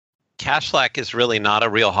Kashlak is really not a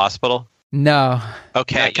real hospital? No.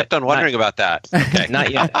 Okay, I kept on wondering about that. Okay.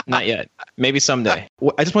 Not yet. Maybe someday.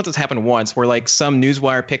 I just want this to happen once where like some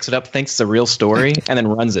newswire picks it up, thinks it's a real story, and then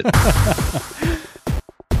runs it.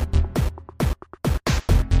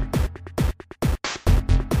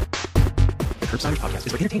 Curbsiders podcast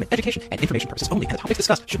is for entertainment, education, and information purposes only, and the topics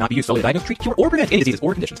discussed should not be used solely to diagnose, treat, cure, or prevent any diseases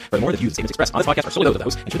or conditions. Furthermore, the views and statements expressed on this podcast are solely those of the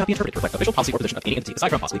host and should not be interpreted to reflect the official policy or position of any entity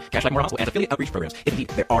aside from possibly Kashlak Moral Hospital and affiliate outreach programs. If indeed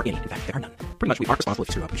there are any, in fact, there are none. Pretty much, we aren't responsible if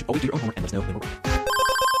you screw up. You should always do your own homework and let us know when we're wrong.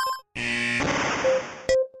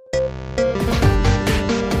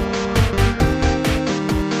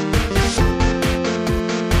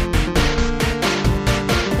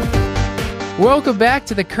 Welcome back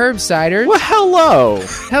to the Curbsiders. Well, hello.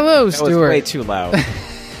 Hello, That Stuart. was way too loud.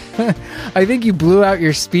 I think you blew out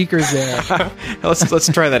your speakers there. Let's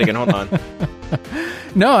try that again. Hold on.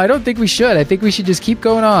 No, I don't think we should. I think we should just keep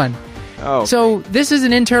going on. Oh. So this is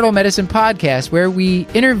an internal medicine podcast where we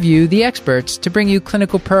interview the experts to bring you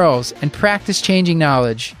clinical pearls and practice-changing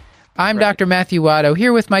knowledge. I'm Right. Dr. Matthew Watto,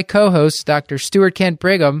 here with my co-host, Dr. Stuart Kent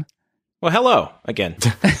Brigham. Well, hello again.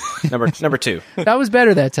 Number two. That was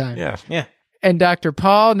better that time. Yeah. And Dr.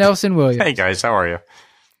 Paul Nelson Williams. Hey guys, how are you?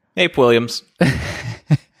 Hey, Williams.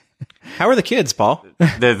 How are the kids, Paul?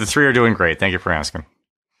 The three are doing great. Thank you for asking.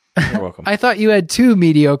 You're welcome. I thought you had 2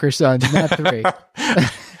 mediocre sons, not 3.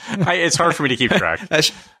 It's hard for me to keep track.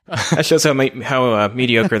 That shows how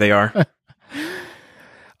mediocre they are.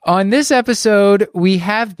 On this episode, we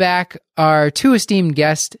have back our 2 esteemed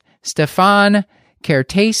guests, Stefan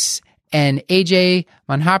Kertész and AJ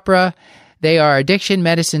Manhapra. They are addiction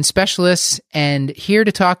medicine specialists and here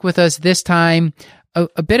to talk with us this time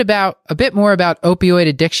a bit more about opioid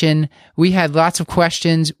addiction. We had lots of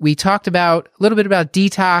questions. We talked a little bit about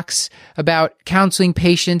detox, about counseling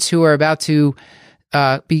patients who are about to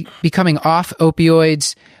be coming off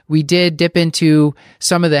opioids. We did dip into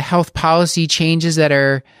some of the health policy changes that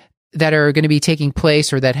are going to be taking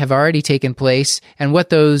place or that have already taken place and what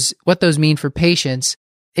those mean for patients.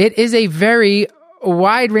 It is a very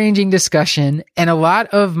wide-ranging discussion, and a lot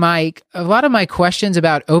of my questions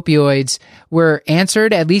about opioids were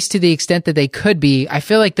answered, at least to the extent that they could be. I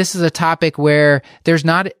feel like this is a topic where there's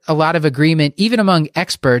not a lot of agreement, even among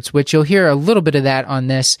experts, which you'll hear a little bit of that on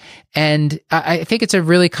this. And I think it's a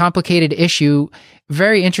really complicated issue,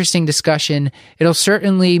 very interesting discussion. It'll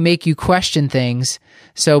certainly make you question things.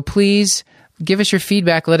 So please give us your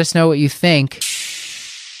feedback. Let us know what you think.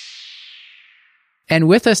 And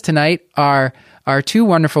with us tonight are our 2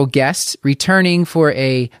 wonderful guests returning for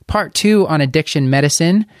a part 2 on addiction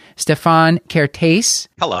medicine, Stefan Kertész.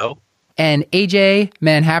 Hello. And AJ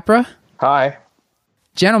Manhapra. Hi.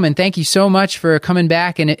 Gentlemen, thank you so much for coming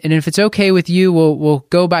back. And if it's okay with you, we'll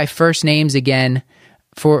go by first names again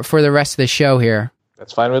for the rest of the show here.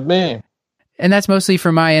 That's fine with me. And that's mostly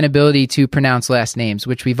for my inability to pronounce last names,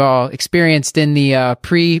 which we've all experienced in the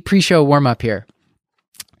pre-show warm-up here.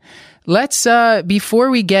 Let's, before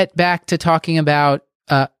we get back to talking about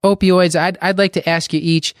opioids, I'd like to ask you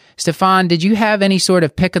each, Stefan, did you have any sort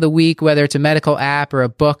of pick of the week, whether it's a medical app or a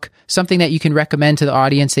book, something that you can recommend to the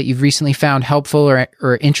audience that you've recently found helpful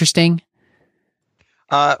or interesting?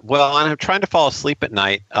 Well, I'm trying to fall asleep at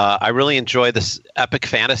night. I really enjoy this epic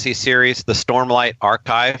fantasy series, The Stormlight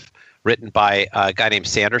Archive, written by a guy named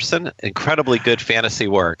Sanderson. Incredibly good fantasy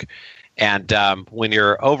work. And when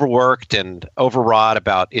you're overworked and overwrought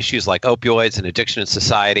about issues like opioids and addiction in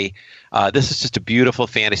society, this is just a beautiful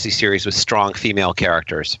fantasy series with strong female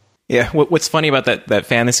characters. Yeah, what's funny about that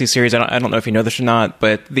fantasy series? I don't know if you know this or not,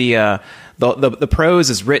 but the prose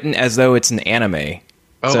is written as though it's an anime.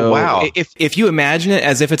 Oh, so wow! If you imagine it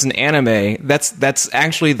as if it's an anime, that's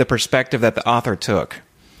actually the perspective that the author took.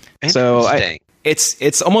 So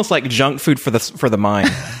it's almost like junk food for the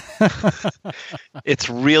mind. It's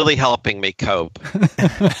really helping me cope.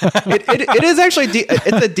 It is actually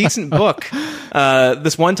it's a decent book.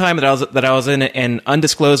 This one time that I was in an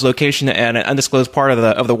undisclosed location and an undisclosed part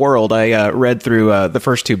of the world, I read through the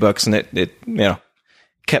first 2 books, and it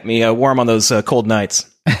kept me warm on those cold nights.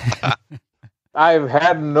 I've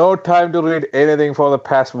had no time to read anything for the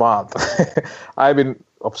past month. I've been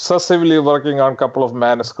obsessively working on a couple of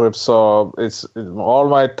manuscripts, so it's all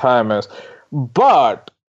my time is.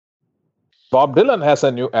 But Bob Dylan has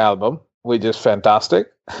a new album, which is fantastic.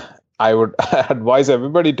 I would advise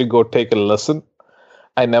everybody to go take a listen.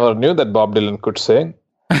 I never knew that Bob Dylan could sing.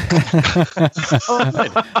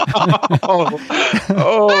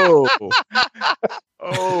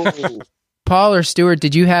 Oh. Paul or Stuart,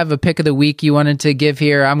 did you have a pick of the week you wanted to give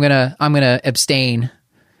here? I'm gonna abstain.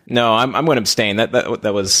 No, I'm going to abstain.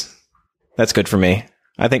 That's good for me.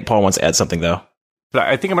 I think Paul wants to add something though. But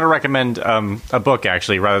I think I'm going to recommend a book,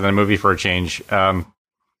 actually, rather than a movie for a change.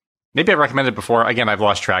 Maybe I recommended it before. Again, I've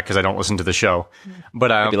lost track because I don't listen to the show.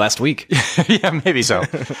 But Maybe last week. Yeah, maybe so.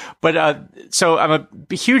 But so I'm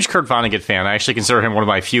a huge Kurt Vonnegut fan. I actually consider him one of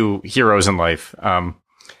my few heroes in life.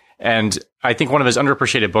 And I think one of his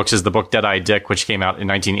underappreciated books is the book Dead-Eyed Dick, which came out in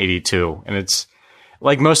 1982. And it's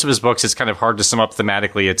like most of his books, it's kind of hard to sum up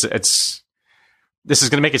thematically. This is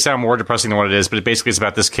going to make it sound more depressing than what it is, but it basically is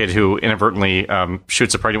about this kid who inadvertently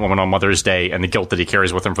shoots a pregnant woman on Mother's Day and the guilt that he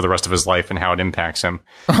carries with him for the rest of his life and how it impacts him.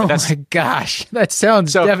 Oh my gosh, that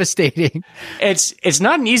sounds devastating. It's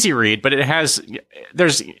not an easy read, but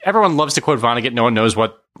everyone loves to quote Vonnegut. No one knows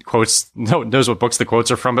what books the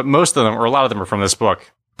quotes are from, but most of them, or a lot of them, are from this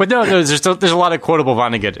book. But no, there's a lot of quotable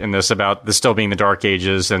Vonnegut in this about this still being the Dark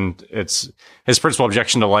Ages, and his principal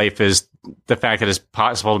objection to life is the fact that it's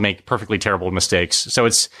possible to make perfectly terrible mistakes. So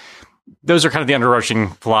those are kind of the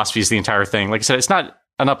underrushing philosophies of the entire thing. Like I said, it's not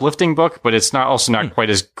an uplifting book, but it's not quite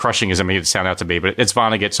as crushing as it made it sound out to be. But it's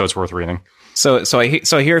Vonnegut, so it's worth reading. So I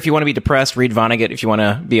hear if you want to be depressed, read Vonnegut. If you want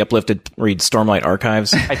to be uplifted, read Stormlight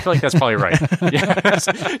Archives. I feel like that's probably right. Yeah, that's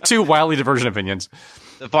two wildly divergent opinions.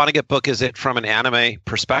 The Vonnegut book, is it from an anime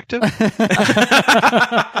perspective? God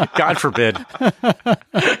forbid.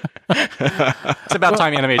 It's about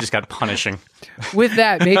time anime just got punishing. With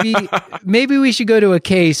that, maybe we should go to a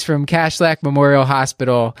case from Kashlak Memorial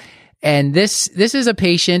Hospital. And this is a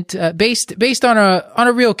patient based on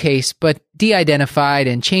a real case, but de-identified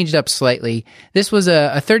and changed up slightly. This was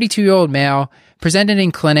a 32-year-old male presented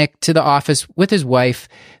in clinic to the office with his wife,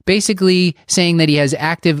 basically saying that he has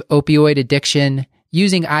active opioid addiction,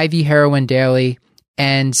 using IV heroin daily,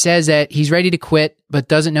 and says that he's ready to quit but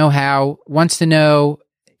doesn't know how, wants to know,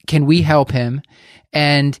 can we help him?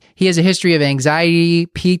 And he has a history of anxiety,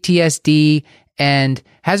 PTSD, and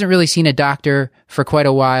hasn't really seen a doctor for quite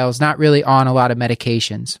a while, is not really on a lot of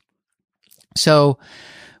medications. So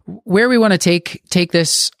where we want to take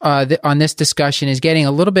this on this discussion is getting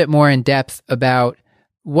a little bit more in depth about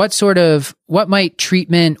what might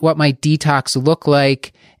treatment, what might detox look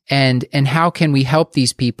like, and how can we help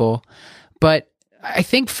these people. But I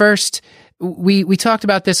think first, we talked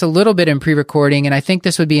about this a little bit in pre-recording, and I think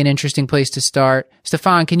this would be an interesting place to start.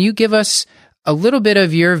 Stefan, can you give us a little bit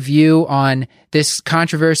of your view on this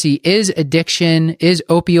controversy? Is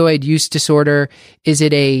opioid use disorder, is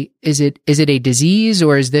it a disease,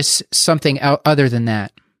 or is this something other than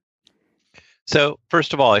that? So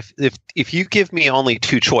first of all, if you give me only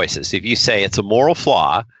two choices, if you say it's a moral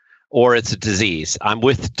flaw or it's a disease, I'm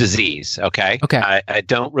with disease. Okay. I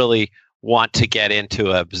don't really want to get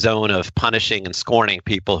into a zone of punishing and scorning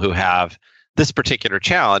people who have this particular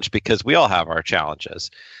challenge, because we all have our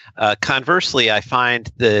challenges. Conversely, I find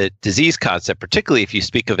the disease concept, particularly if you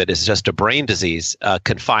speak of it as just a brain disease,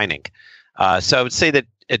 confining. So I would say that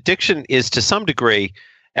addiction is, to some degree,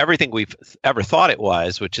 everything we've ever thought it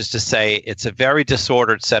was, which is to say it's a very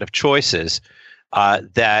disordered set of choices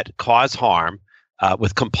that cause harm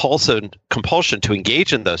with compulsion to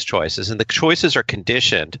engage in those choices. And the choices are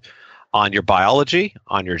conditioned on your biology,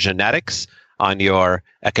 on your genetics, on your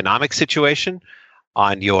economic situation,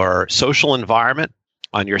 on your social environment,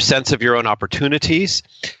 on your sense of your own opportunities,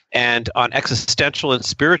 and on existential and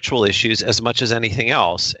spiritual issues as much as anything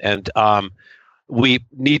else. And we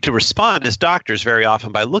need to respond as doctors very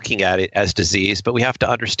often by looking at it as disease, but we have to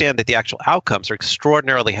understand that the actual outcomes are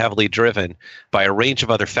extraordinarily heavily driven by a range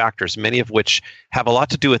of other factors, many of which have a lot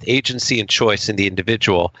to do with agency and choice in the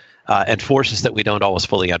individual, and forces that we don't always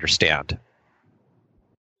fully understand.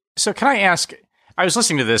 So can I ask, I was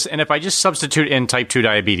listening to this, and if I just substitute in type 2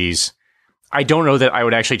 diabetes, I don't know that I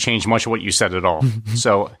would actually change much of what you said at all.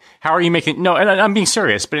 So how are you making, no, and I'm being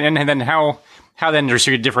serious, but and then how then are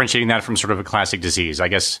you differentiating that from sort of a classic disease, I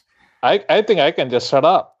guess? I think I can just shut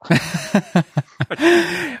up.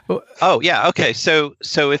 Oh, yeah. Okay. So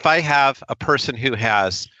if I have a person who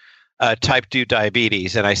has type 2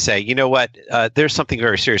 diabetes, and I say, you know what, there's something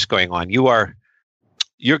very serious going on.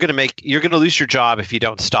 You're going to lose your job if you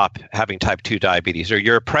don't stop having type 2 diabetes, or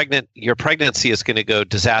your pregnancy is going to go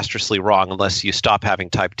disastrously wrong unless you stop having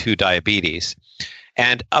type 2 diabetes.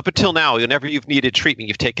 And up until now, whenever you've needed treatment,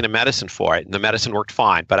 you've taken a medicine for it, and the medicine worked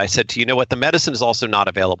fine. But I said to you, know what, the medicine is also not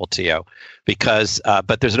available to you because,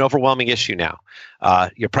 but there's an overwhelming issue now.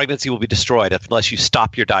 Your pregnancy will be destroyed unless you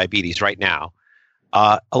stop your diabetes right now.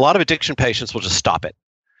 A lot of addiction patients will just stop it.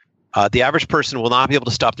 The average person will not be able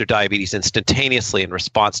to stop their diabetes instantaneously in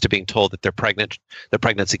response to being told that their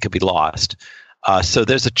pregnancy could be lost. So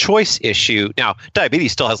there's a choice issue. Now,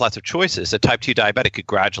 diabetes still has lots of choices. A type 2 diabetic could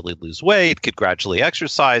gradually lose weight, could gradually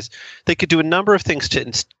exercise. They could do a number of things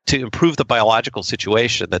to improve the biological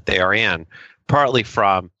situation that they are in partly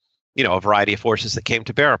from, a variety of forces that came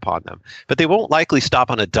to bear upon them. But they won't likely stop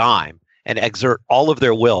on a dime and exert all of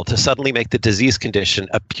their will to suddenly make the disease condition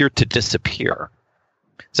appear to disappear.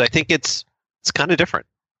 So I think it's kind of different.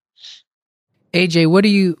 AJ, what do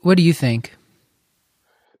you think?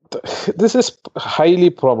 This is highly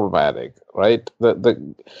problematic, right?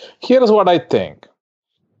 Here's what I think.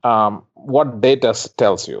 What data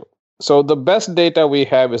tells you. So the best data we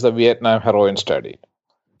have is the Vietnam heroin study.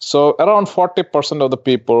 So around 40% of the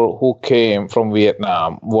people who came from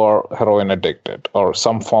Vietnam were heroin addicted or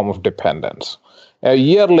some form of dependence. A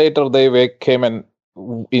year later, they came and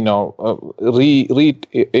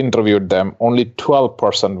re-interviewed them. Only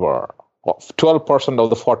 12% were. 12% of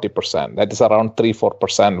the 40%. That is around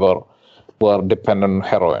 3-4% were dependent on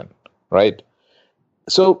heroin, right?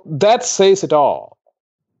 So that says it all,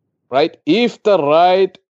 right? If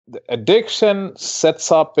the addiction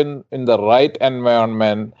sets up in the right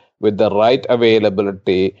environment with the right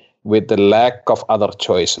availability, with the lack of other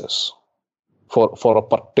choices for a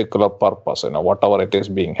particular purpose, whatever it is,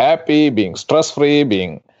 being happy, being stress-free,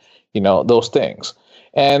 being, those things.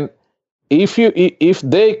 And if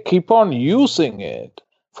they keep on using it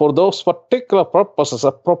for those particular purposes,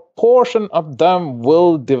 a proportion of them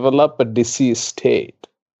will develop a disease state.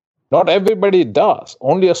 Not everybody does,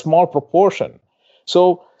 only a small proportion.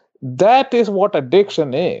 So that is what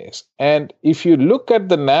addiction is. And if you look at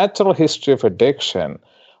the natural history of addiction,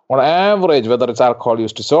 on average, whether it's alcohol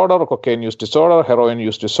use disorder, cocaine use disorder, heroin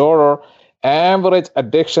use disorder, average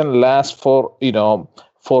addiction lasts for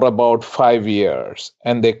about 5 years,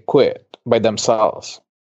 and they quit by themselves.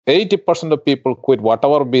 80% of people quit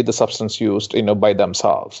whatever be the substance used, by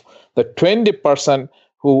themselves. The 20%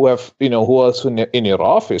 who have, who are in your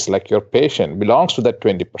office, like your patient, belongs to that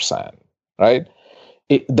 20%, right?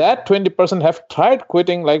 That 20% have tried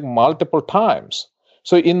quitting like multiple times.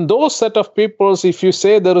 So in those set of people, if you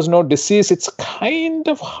say there is no disease, it's kind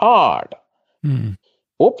of hard.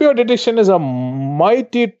 Opioid addiction is a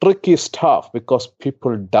mighty tricky stuff because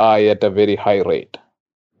people die at a very high rate.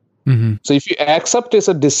 So if you accept it's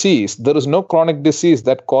a disease, there is no chronic disease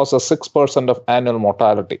that causes 6% of annual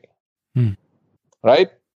mortality, right?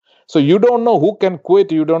 So you don't know who can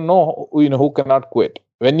quit. You don't know, who cannot quit.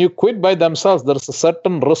 When you quit by themselves, there is a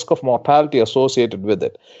certain risk of mortality associated with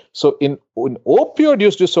it. So in opioid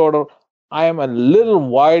use disorder, I am a little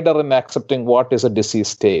wider in accepting what is a disease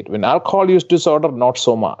state. When alcohol use disorder, not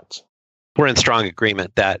so much. We're in strong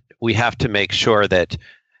agreement that we have to make sure that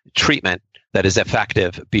treatment that is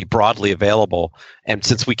effective be broadly available. And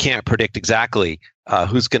since we can't predict exactly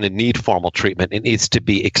who's going to need formal treatment, it needs to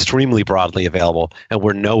be extremely broadly available. And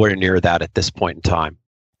we're nowhere near that at this point in time.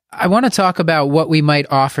 I want to talk about what we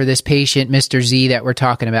might offer this patient, Mr. Z, that we're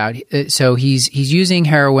talking about. So he's using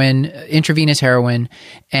heroin, intravenous heroin,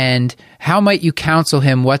 and how might you counsel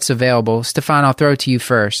him what's available? Stefan, I'll throw it to you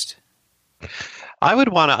first. I would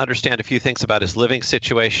want to understand a few things about his living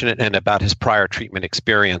situation and about his prior treatment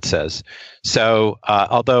experiences. So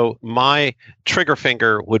although my trigger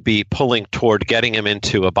finger would be pulling toward getting him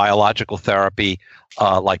into a biological therapy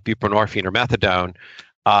like buprenorphine or methadone,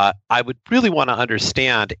 I would really want to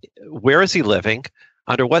understand, where is he living?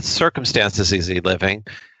 Under what circumstances is he living?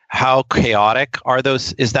 How chaotic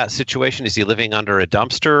is that situation? Is he living under a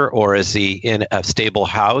dumpster, or is he in a stable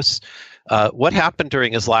house? What happened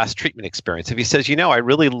during his last treatment experience? If he says, I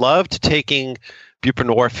really loved taking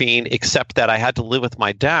buprenorphine, except that I had to live with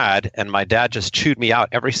my dad, and my dad just chewed me out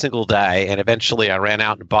every single day, and eventually I ran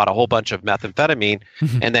out and bought a whole bunch of methamphetamine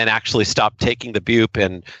and then actually stopped taking the bup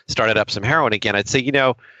and started up some heroin again, I'd say,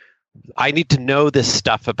 I need to know this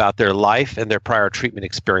stuff about their life and their prior treatment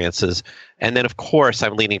experiences. And then, of course,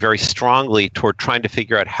 I'm leaning very strongly toward trying to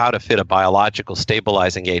figure out how to fit a biological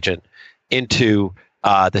stabilizing agent into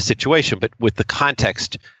the situation, but with the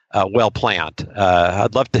context well planned.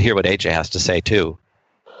 I'd love to hear what AJ has to say too.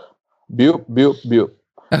 Bup.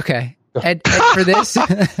 Okay. And for this,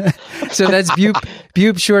 so that's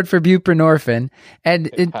bup short for buprenorphine.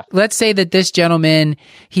 And let's say that this gentleman,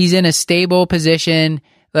 he's in a stable position.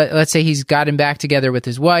 Let's say he's gotten back together with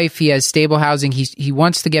his wife. He has stable housing. He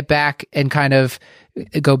wants to get back and kind of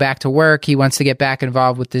go back to work. He wants to get back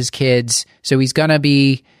involved with his kids. So he's going to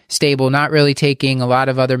be stable, not really taking a lot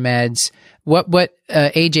of other meds.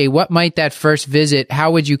 AJ, what might that first visit,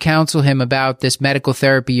 how would you counsel him about this medical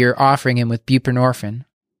therapy you're offering him with buprenorphine?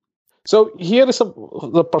 So here is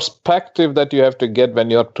the perspective that you have to get when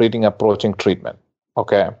you're approaching treatment.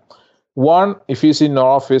 Okay. One, if he's in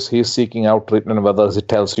office, he's seeking out treatment, whether he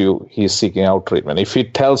tells you he's seeking out treatment. If he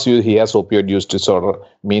tells you he has opioid use disorder,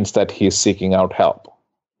 means that he's seeking out help.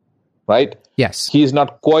 right? Yes. He's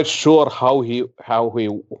not quite sure how he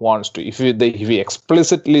wants to. If he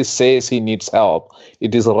explicitly says he needs help,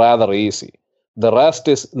 it is rather easy. The rest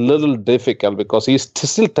is little difficult because he's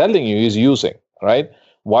still telling you he's using, right?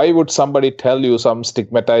 Why would somebody tell you some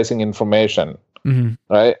stigmatizing information,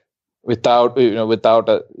 right? Without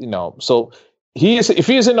so if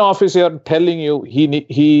he's in office here telling you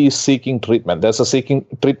he is seeking treatment, there's a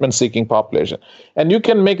treatment seeking population, and you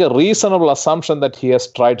can make a reasonable assumption that he has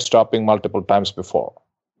tried stopping multiple times before.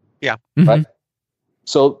 Yeah. Right.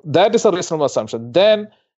 So that is a reasonable assumption. Then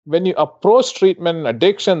when you approach treatment and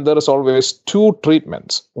addiction, there is always two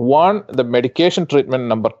treatments. One, the medication treatment.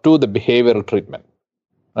 Number two, the behavioral treatment.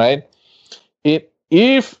 Right.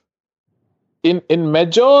 In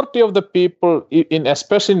majority of the people,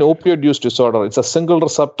 especially in opioid use disorder, it's a single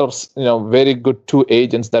receptor, very good two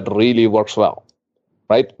agents that really works well,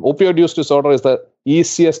 right? Opioid use disorder is the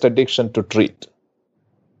easiest addiction to treat,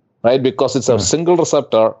 right? Because it's a single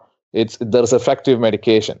receptor, there's effective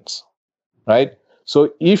medications, right?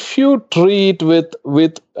 So if you treat with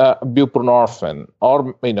buprenorphine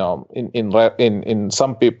or in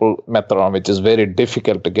some people methadone, which is very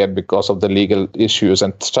difficult to get because of the legal issues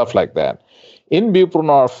and stuff like that. In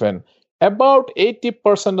buprenorphine, about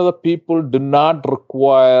 80% of the people do not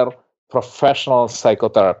require professional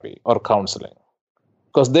psychotherapy or counseling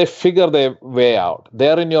because they figure their way out.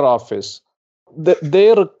 They're in your office.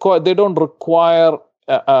 They don't require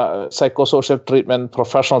psychosocial treatment,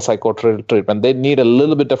 professional psychotherapy treatment. They need a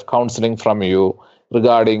little bit of counseling from you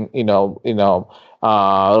regarding,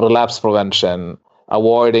 relapse prevention,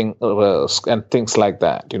 avoiding risk, and things like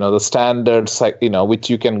that. The standards, which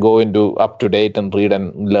you can go into up to date and read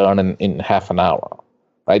and learn in half an hour.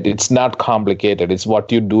 Right? It's not complicated. It's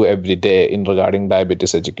what you do every day in regarding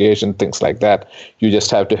diabetes education, things like that. You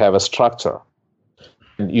just have to have a structure.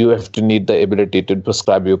 You have to need the ability to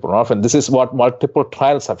prescribe buprenorphine. This is what multiple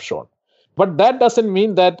trials have shown. But that doesn't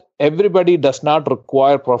mean that everybody does not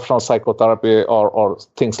require professional psychotherapy or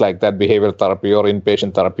things like that, behavioral therapy or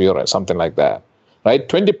inpatient therapy or something like that. Right?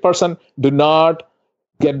 20% do not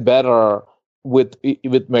get better with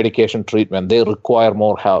medication treatment. They require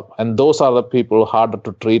more help. And those are the people harder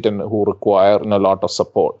to treat and who require a lot of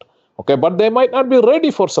support. Okay, but they might not be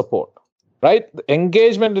ready for support. Right?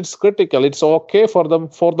 Engagement is critical. It's okay for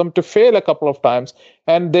them to fail a couple of times,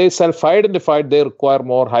 and they self-identified they require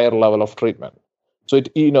more higher level of treatment. So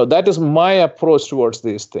that is my approach towards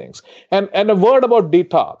these things. And a word about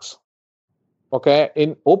detox. Okay,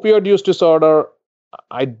 in opioid use disorder,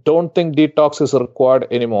 I don't think detox is required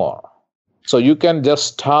anymore. So you can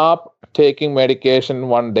just stop taking medication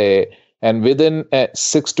one day, and within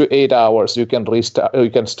 6 to 8 hours, you can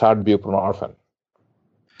start buprenorphine.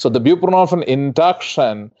 So the buprenorphine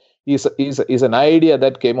induction is an idea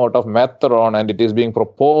that came out of methadone, and it is being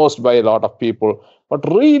proposed by a lot of people. But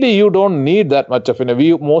really, you don't need that much of it.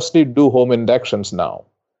 We mostly do home inductions now.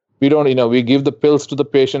 We don't, we give the pills to the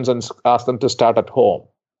patients and ask them to start at home.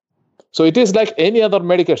 So it is like any other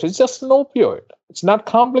medication. It's just an opioid. It's not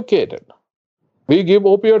complicated. We give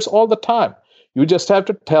opioids all the time. You just have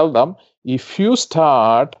to tell them, if you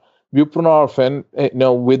start buprenorphine,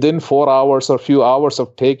 within 4 hours or few hours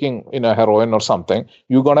of taking, heroin or something,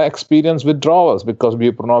 you're going to experience withdrawals because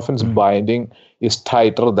buprenorphine's binding is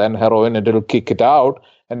tighter than heroin. It'll kick it out.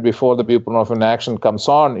 And before the buprenorphine action comes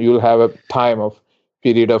on, you'll have a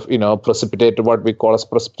period of, precipitated, what we call as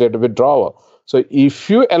precipitated withdrawal. So if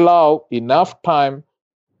you allow enough time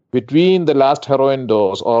between the last heroin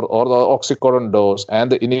dose or the oxycodone dose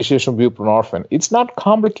and the initiation of buprenorphine, it's not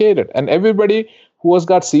complicated. And everybody who has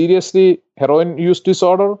got seriously heroin use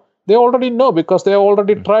disorder, they already know because they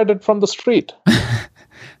already tried it from the street.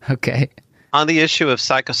 Okay. On the issue of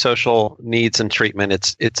psychosocial needs and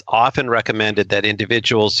treatment, it's often recommended that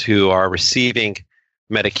individuals who are receiving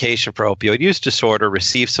medication for opioid use disorder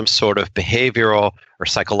receive some sort of behavioral or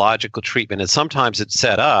psychological treatment. And sometimes it's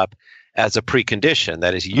set up as a precondition.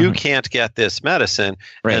 That is, you can't get this medicine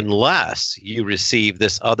unless you receive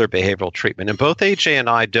this other behavioral treatment. And both AJ and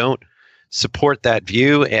I don't support that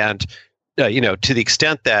view. And, to the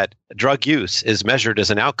extent that drug use is measured as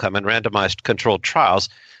an outcome in randomized controlled trials,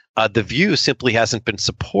 the view simply hasn't been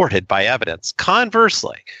supported by evidence.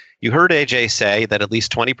 Conversely, you heard AJ say that at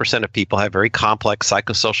least 20% of people have very complex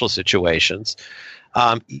psychosocial situations.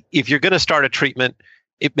 If you're going to start a treatment,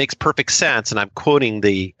 it makes perfect sense, and I'm quoting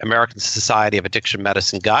the American Society of Addiction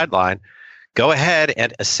Medicine guideline, go ahead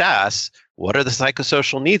and assess what are the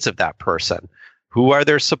psychosocial needs of that person. Who are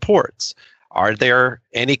their supports? Are there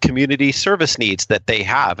any community service needs that they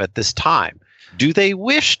have at this time? Do they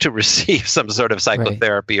wish to receive some sort of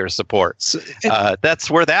psychotherapy or support?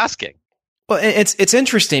 That's worth asking. Well, it's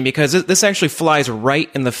interesting because this actually flies right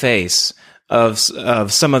in the face of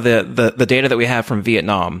some of the data that we have from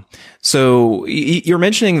Vietnam. So you're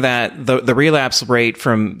mentioning that the relapse rate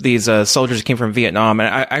from these soldiers who came from Vietnam,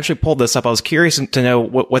 and I actually pulled this up. I was curious to know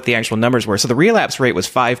what the actual numbers were. So the relapse rate was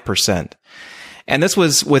 5%. And this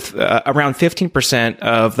was with around 15%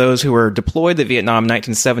 of those who were deployed to Vietnam in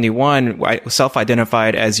 1971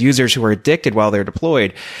 self-identified as users who were addicted while they were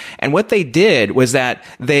deployed. And what they did was that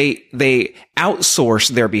they outsourced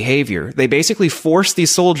their behavior. They basically forced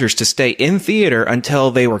these soldiers to stay in theater until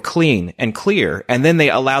they were clean and clear, and then they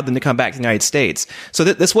allowed them to come back to the United States. So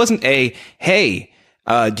this wasn't a, hey,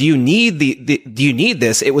 do you need do you need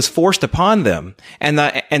this? It was forced upon them. And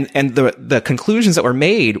the conclusions that were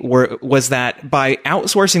made was that by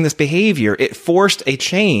outsourcing this behavior, it forced a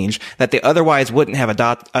change that they otherwise wouldn't have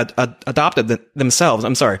adopted themselves.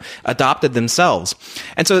 And so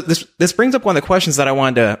this brings up one of the questions that I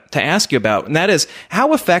wanted to ask you about. And that is,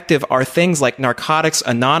 how effective are things like Narcotics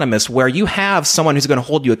Anonymous, where you have someone who's going to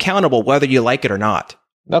hold you accountable, whether you like it or not?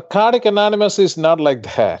 Narcotic Anonymous is not like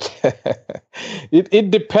that.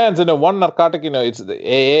 It depends. One narcotic, it's the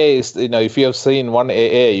AA is, if you have seen one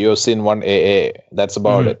AA, you have seen one AA. That's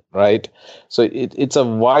about it, right? So it's a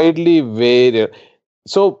widely varied.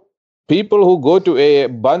 So people who go to AA, a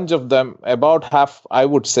bunch of them, about half, I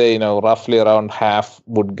would say, roughly around half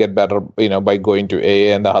would get better, by going to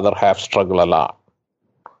AA, and the other half struggle a lot,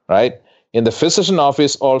 right? In the physician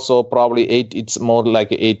office also, probably it's more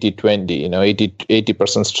like 80-20,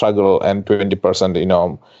 80% struggle and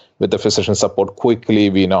 20%, with the physician support quickly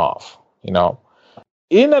wean off,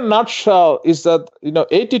 In a nutshell, is that,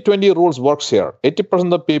 80-20 rules works here. 80%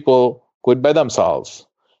 of the people quit by themselves.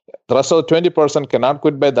 The rest of the 20% cannot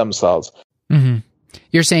quit by themselves. Mm-hmm.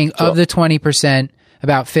 You're saying of the 20%,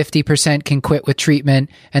 about 50% can quit with treatment,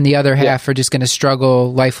 and the other half are just going to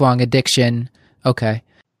struggle lifelong addiction. Okay.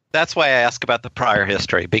 That's why I ask about the prior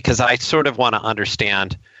history, because I sort of want to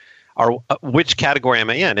understand which category am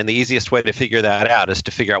I in? And the easiest way to figure that out is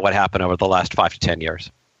to figure out what happened over the last 5 to 10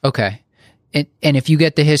 years. Okay. And if you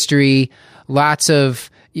get the history, lots of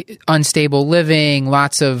unstable living,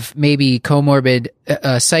 lots of maybe comorbid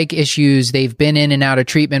psych issues, they've been in and out of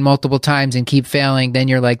treatment multiple times and keep failing, then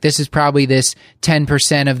you're like, this is probably this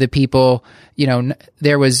 10% of the people,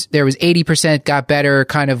 there was 80% got better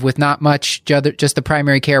kind of with not much, just the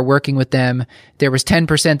primary care working with them. There was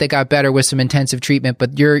 10% that got better with some intensive treatment,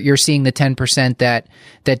 but you're seeing the 10% that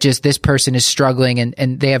just this person is struggling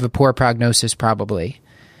and they have a poor prognosis probably.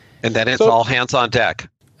 And then it's all hands on deck.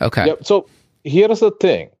 Okay. Yep. So here's the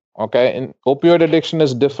thing, okay? And opioid addiction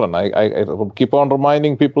is different. I keep on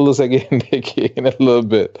reminding people this again a little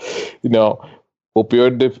bit.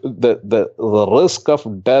 Opioid, the risk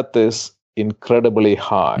of death is incredibly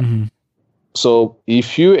high. Mm-hmm. So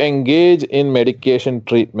if you engage in medication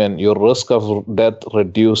treatment, your risk of death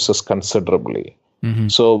reduces considerably. Mm-hmm.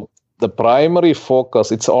 So the primary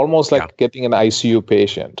focus, it's almost like getting an ICU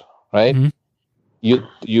patient, right? Mm-hmm.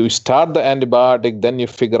 You start the antibiotic, then you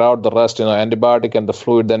figure out the rest, antibiotic and the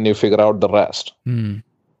fluid, then you figure out the rest,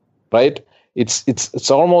 right?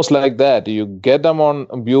 It's almost like that. You get them on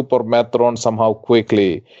bupropion somehow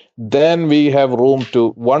quickly, then we have room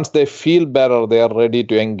to, once they feel better, they are ready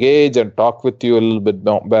to engage and talk with you a little bit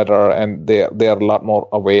better, and they are a lot more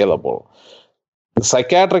available. The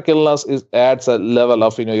psychiatric illness adds a level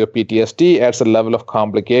of, your PTSD adds a level of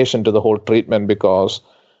complication to the whole treatment, because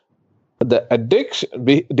the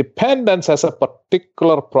dependence has a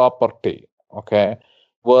particular property, okay,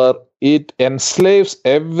 where it enslaves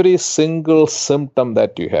every single symptom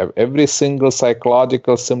that you have, every single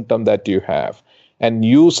psychological symptom that you have, and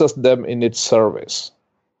uses them in its service.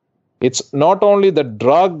 It's not only the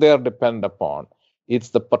drug they are dependent upon, it's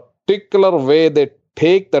the particular way they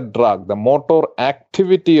take the drug, the motor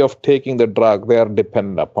activity of taking the drug they are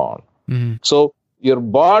dependent upon. Mm-hmm. So your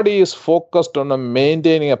body is focused on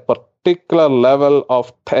maintaining a particular level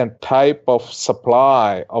of type of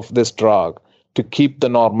supply of this drug to keep the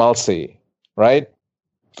normalcy, right?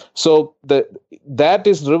 So that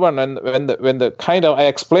is driven, and when the kind of, I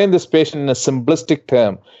explain this patient in a simplistic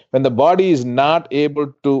term, when the body is not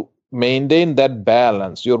able to maintain that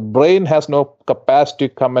balance, your brain has no capacity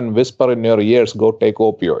to come and whisper in your ears, go take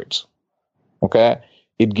opioids. Okay,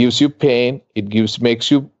 it gives you pain, makes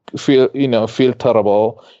you feel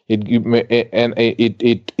terrible. It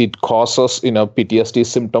causes PTSD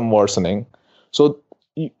symptom worsening. So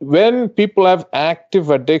when people have active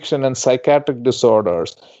addiction and psychiatric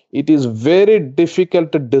disorders, it is very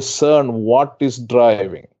difficult to discern what is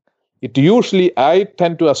driving. I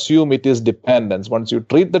tend to assume it is dependence. Once you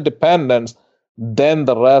treat the dependence, then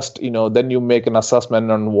the rest, then you make an assessment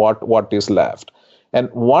on what is left. And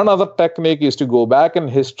one other technique is to go back in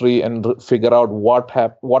history and figure out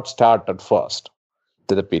what started first.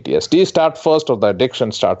 Did the PTSD start first or the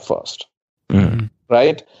addiction start first? Mm-hmm.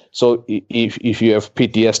 Right? So if you have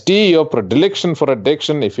PTSD, your predilection for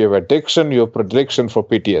addiction. If you have addiction, your predilection for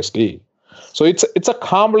PTSD. So it's a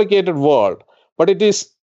complicated world, but it is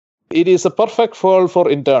a perfect world for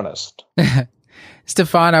internists.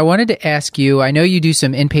 Stefan, I wanted to ask you, I know you do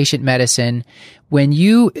some inpatient medicine.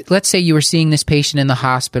 Let's say you were seeing this patient in the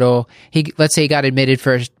hospital, let's say he got admitted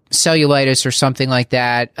for cellulitis or something like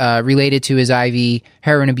that, related to his IV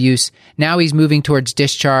heroin abuse. Now he's moving towards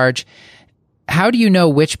discharge. How do you know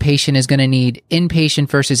which patient is going to need inpatient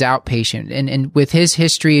versus outpatient? And with his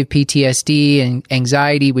history of PTSD and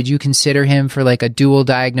anxiety, would you consider him for like a dual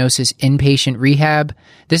diagnosis inpatient rehab?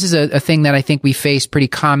 This is a thing that I think we face pretty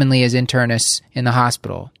commonly as internists in the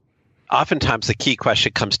hospital. Oftentimes, the key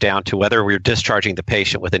question comes down to whether we're discharging the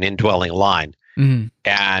patient with an indwelling line. Mm-hmm.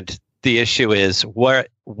 And the issue is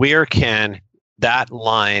where can that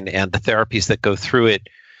line and the therapies that go through it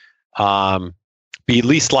be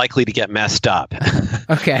least likely to get messed up.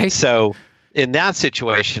 Okay. So in that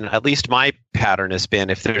situation, at least my pattern has been,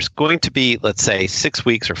 if there's going to be, let's say, 6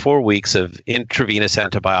 weeks or 4 weeks of intravenous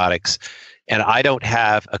antibiotics, and I don't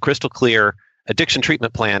have a crystal clear addiction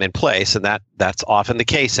treatment plan in place, and that's often the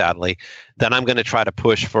case, sadly, then I'm going to try to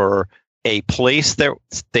push for a place that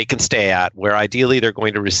they can stay at where ideally they're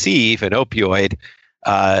going to receive an opioid,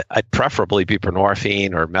 preferably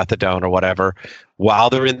buprenorphine or methadone or whatever,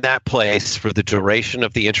 while they're in that place for the duration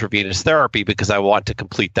of the intravenous therapy, because I want to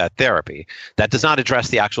complete that therapy. That does not address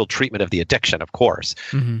the actual treatment of the addiction, of course.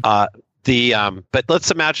 Mm-hmm. But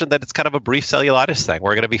let's imagine that it's kind of a brief cellulitis thing.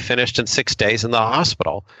 We're going to be finished in 6 days in the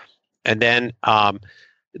hospital. And then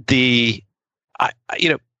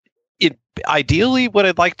ideally what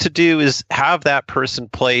I'd like to do is have that person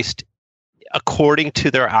placed according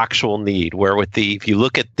to their actual need, where if you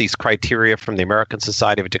look at these criteria from the American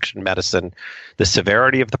Society of Addiction Medicine, the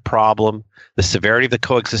severity of the problem, the severity of the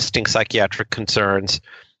coexisting psychiatric concerns,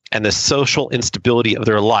 and the social instability of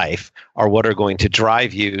their life are what are going to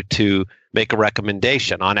drive you to make a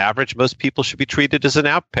recommendation. On average, most people should be treated as an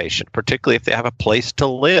outpatient, particularly if they have a place to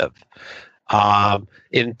live.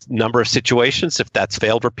 In a number of situations, if that's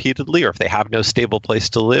failed repeatedly or if they have no stable place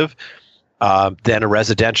to live, then a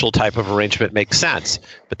residential type of arrangement makes sense.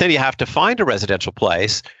 But then you have to find a residential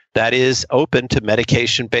place that is open to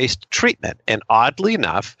medication-based treatment. And oddly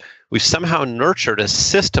enough, we've somehow nurtured a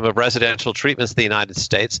system of residential treatments in the United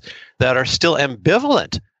States that are still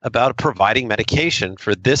ambivalent about providing medication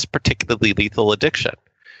for this particularly lethal addiction.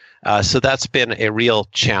 So that's been a real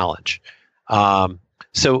challenge.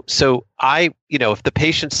 So if the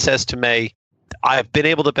patient says to me, I've been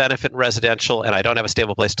able to benefit in residential and I don't have a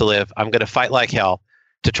stable place to live, I'm going to fight like hell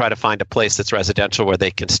to try to find a place that's residential where they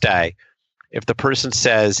can stay. If the person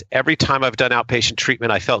says, every time I've done outpatient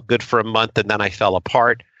treatment, I felt good for a month and then I fell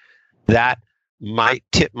apart, that might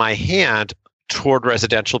tip my hand toward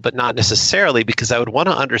residential, but not necessarily, because I would want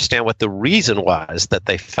to understand what the reason was that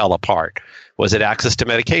they fell apart. Was it access to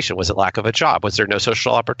medication? Was it lack of a job? Was there no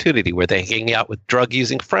social opportunity? Were they hanging out with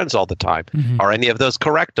drug-using friends all the time? Mm-hmm. Are any of those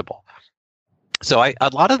correctable? So a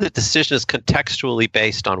lot of the decision is contextually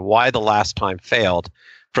based on why the last time failed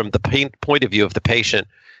from the point of view of the patient.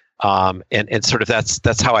 And sort of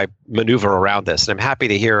that's how I maneuver around this. And I'm happy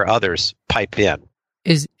to hear others pipe in.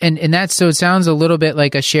 So it sounds a little bit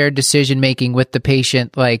like a shared decision making with the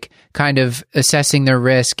patient, like kind of assessing their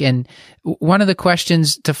risk. And one of the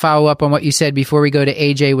questions to follow up on what you said before we go to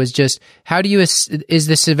AJ was just, how do you is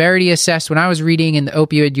the severity assessed? When I was reading in the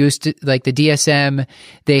opioid use, like the DSM,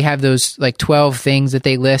 they have those like 12 things that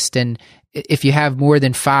they list, and if you have more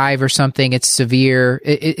than 5 or something, it's severe.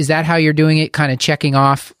 Is that how you're doing it, kind of checking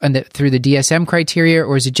off through the DSM criteria,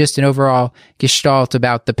 or is it just an overall gestalt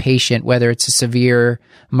about the patient, whether it's a severe,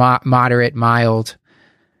 moderate, mild?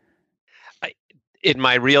 In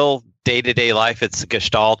my real day-to-day life, it's a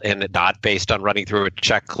gestalt and not based on running through a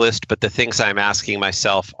checklist. But the things I'm asking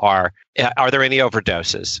myself are there any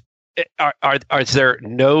overdoses? Is there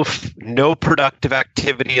no productive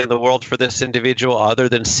activity in the world for this individual other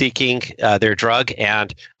than seeking their drug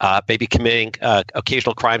and maybe committing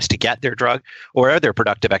occasional crimes to get their drug? Or are there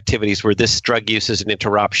productive activities where this drug use is an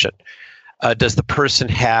interruption? Does the person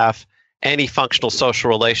have any functional social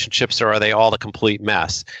relationships, or are they all a complete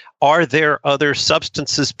mess? Are there other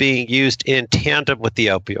substances being used in tandem with the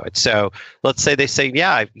opioid? So let's say they say,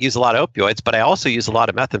 yeah, I use a lot of opioids, but I also use a lot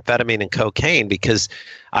of methamphetamine and cocaine because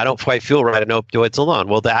I don't quite feel right on opioids alone.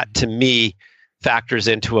 Well, that to me factors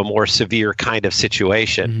into a more severe kind of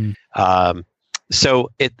situation. Mm-hmm.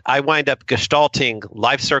 I wind up gestalting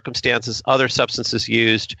life circumstances, other substances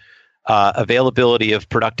used, availability of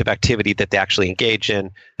productive activity that they actually engage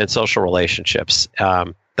in, and social relationships.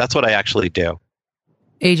 That's what I actually do.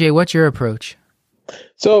 AJ, what's your approach?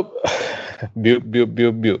 So,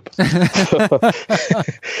 bupe.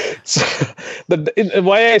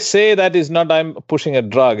 Why I say that is not I'm pushing a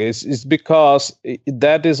drug is because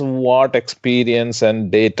that is what experience and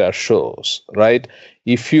data shows, right?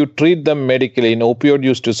 If you treat them medically in opioid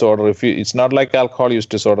use disorder, it's not like alcohol use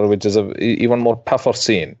disorder, which is a even more tougher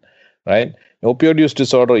scene, right? In opioid use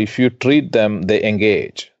disorder, if you treat them, they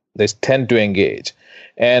engage. They tend to engage,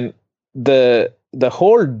 and the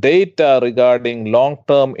whole data regarding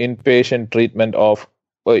long-term inpatient treatment of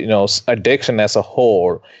addiction as a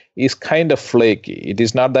whole is kind of flaky. It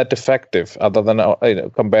is not that effective other than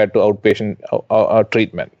compared to outpatient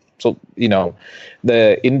treatment. So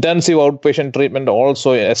the intensive outpatient treatment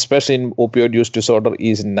also, especially in opioid use disorder,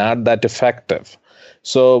 is not that effective.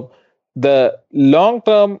 So the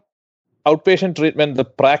long-term outpatient treatment, the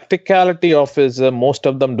practicality of is most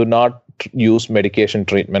of them do not use medication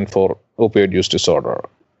treatment for opioid use disorder.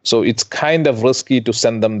 So it's kind of risky to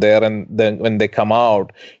send them there, and then when they come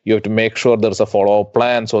out, you have to make sure there's a follow-up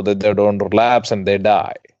plan so that they don't relapse and they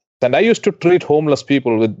die. And I used to treat homeless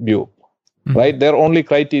people with bupe, right? Their only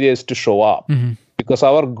criteria is to show up, because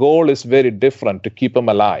our goal is very different, to keep them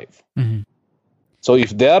alive. So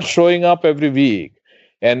if they are showing up every week,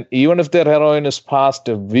 and even if their heroin is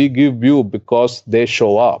positive, we give bupe because they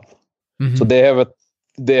show up. So they have a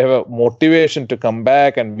motivation to come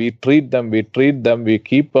back, and we treat them, we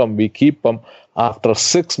keep them. After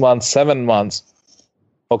 6 months, 7 months,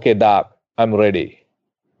 okay, doc, I'm ready.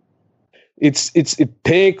 It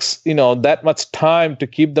takes that much time to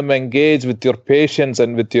keep them engaged with your patients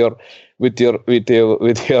and with your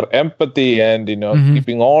empathy and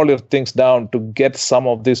keeping all your things down to get some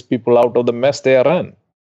of these people out of the mess they are in.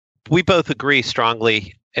 We both agree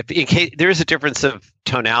strongly. In case there is a difference of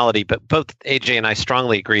tonality, but both AJ and I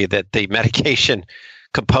strongly agree that the medication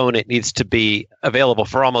component needs to be available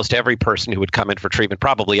for almost every person who would come in for treatment,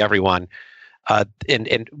 probably everyone.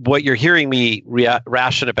 And what you're hearing me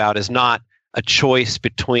ration about is not a choice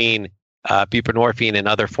between buprenorphine and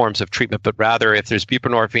other forms of treatment, but rather if there's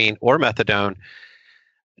buprenorphine or methadone,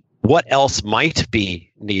 what else might be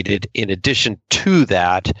needed in addition to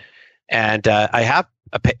that? And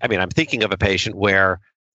I'm thinking of a patient where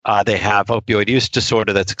they have opioid use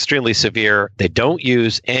disorder that's extremely severe. They don't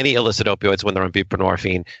use any illicit opioids when they're on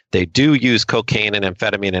buprenorphine. They do use cocaine and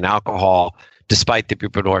amphetamine and alcohol despite the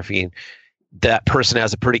buprenorphine. That person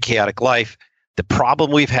has a pretty chaotic life. The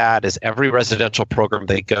problem we've had is every residential program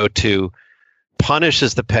they go to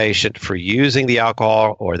punishes the patient for using the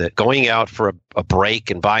alcohol or that going out for a break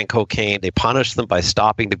and buying cocaine. They punish them by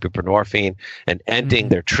stopping the buprenorphine and ending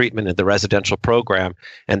their treatment in the residential program.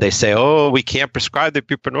 And they say, oh, we can't prescribe the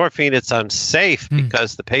buprenorphine. It's unsafe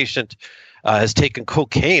because the patient has taken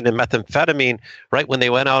cocaine and methamphetamine right when they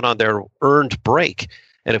went out on their earned break.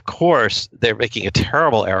 And of course, they're making a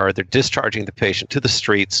terrible error. They're discharging the patient to the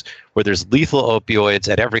streets where there's lethal opioids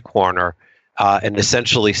at every corner. And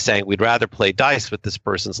essentially saying we'd rather play dice with this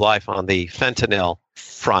person's life on the fentanyl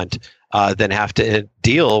front than have to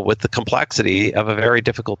deal with the complexity of a very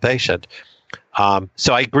difficult patient.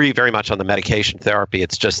 So I agree very much on the medication therapy.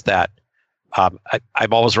 It's just that I'm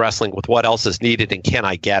always wrestling with what else is needed and can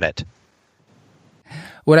I get it?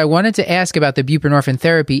 What I wanted to ask about the buprenorphine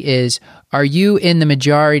therapy is, are you in the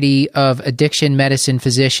majority of addiction medicine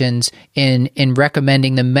physicians in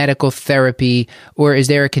recommending the medical therapy, or is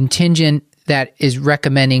there a contingent that is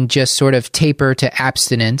recommending just sort of taper to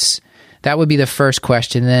abstinence? That would be the first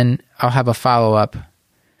question. Then I'll have a follow-up.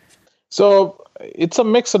 So it's a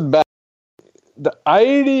mixed bag. The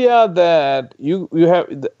idea that you have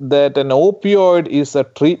that an opioid is a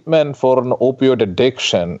treatment for an opioid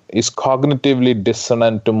addiction is cognitively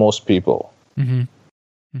dissonant to most people.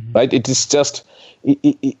 Right? It is just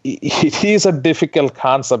it is a difficult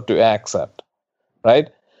concept to accept. Right?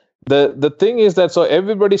 The thing is that so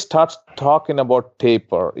everybody starts talking about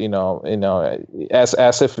taper,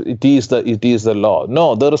 as if it is the law.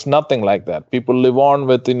 No, there is nothing like that. People live on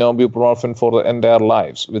with buprenorphine for the entire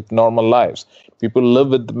lives, with normal lives. People live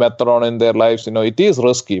with methadone in their lives. It is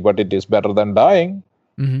risky, but it is better than dying.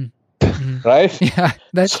 Right? Yeah,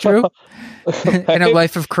 that's true. Right? And a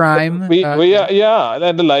life of crime. And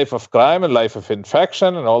the life of crime and life of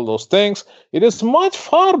infection and all those things. It is much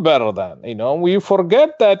far better than, we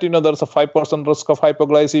forget that, there's a 5% risk of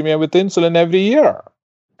hypoglycemia with insulin every year.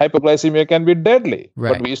 Hypoglycemia can be deadly,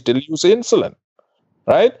 but we still use insulin,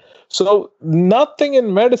 right? So nothing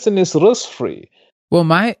in medicine is risk-free. Well,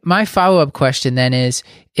 my follow-up question then is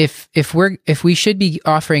if we should be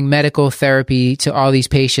offering medical therapy to all these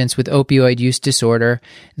patients with opioid use disorder,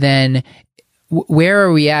 then where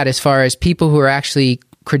are we at as far as people who are actually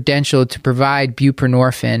credentialed to provide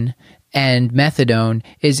buprenorphine and methadone?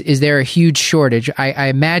 Is there a huge shortage? I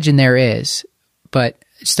imagine there is, but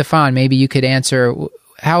Stefan, maybe you could answer,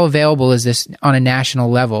 how available is this on a national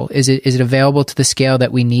level? Is it available to the scale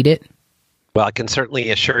that we need it? Well, I can certainly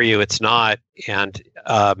assure you it's not. And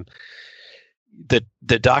the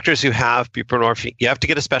doctors who have buprenorphine, you have to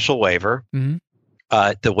get a special waiver. Mm-hmm.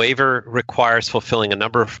 The waiver requires fulfilling a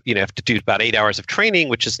number of, you have to do about 8 hours of training,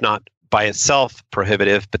 which is not by itself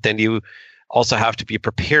prohibitive, but then you also have to be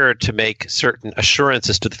prepared to make certain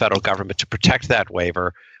assurances to the federal government to protect that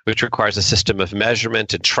waiver, which requires a system of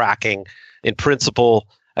measurement and tracking. In principle,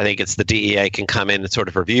 I think it's the DEA can come in and sort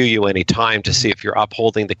of review you any time to see if you're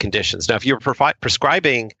upholding the conditions. Now, if you're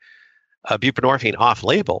prescribing buprenorphine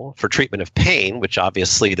off-label for treatment of pain, which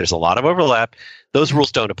obviously there's a lot of overlap, those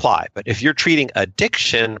rules don't apply. But if you're treating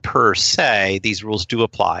addiction per se, these rules do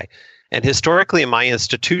apply. And historically in my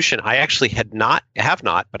institution, I actually have not,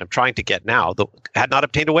 but I'm trying to get now, had not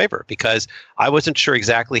obtained a waiver because I wasn't sure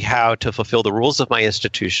exactly how to fulfill the rules of my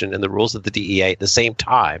institution and the rules of the DEA at the same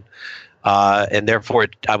time. And therefore,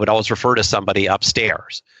 I would always refer to somebody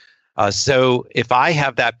upstairs. So if I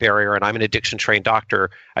have that barrier and I'm an addiction-trained doctor,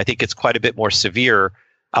 I think it's quite a bit more severe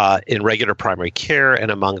in regular primary care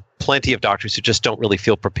and among plenty of doctors who just don't really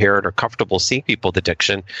feel prepared or comfortable seeing people with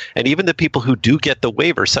addiction. And even the people who do get the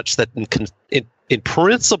waiver, such that in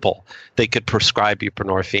principle they could prescribe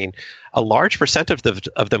buprenorphine, a large percent of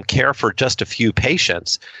them care for just a few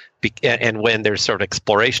patients. And when there's sort of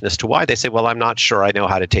exploration as to why, they say, well, I'm not sure I know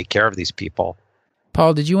how to take care of these people.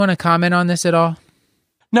 Paul, did you want to comment on this at all?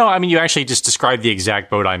 No, I mean, you actually just described the exact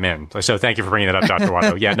boat I'm in. So thank you for bringing that up, Dr.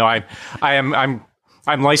 Watto. Yeah, no,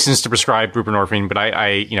 I'm licensed to prescribe buprenorphine,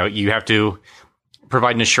 but you have to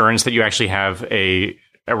provide an assurance that you actually have a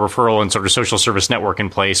referral and sort of social service network in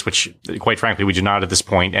place, which quite frankly, we do not at this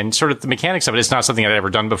point. And sort of the mechanics of it, it's not something I'd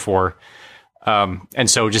ever done before. And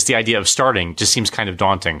so just the idea of starting just seems kind of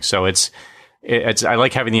daunting. So it's I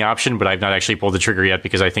like having the option, but I've not actually pulled the trigger yet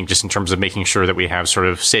because I think just in terms of making sure that we have sort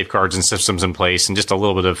of safeguards and systems in place and just a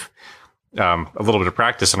little bit of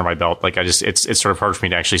practice under my belt, like it's sort of hard for me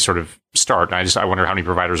to actually sort of start. I wonder how many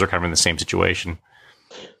providers are kind of in the same situation.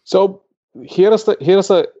 So here's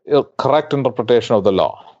the correct interpretation of the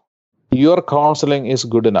law. Your counseling is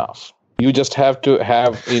good enough. You just have to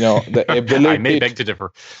have, the ability. I may beg to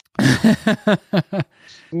differ.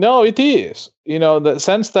 No, it is. The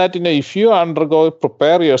sense that, if you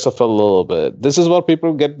prepare yourself a little bit, this is where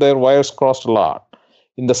people get their wires crossed a lot.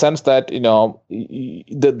 In the sense that,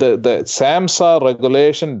 the SAMHSA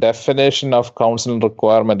regulation definition of counseling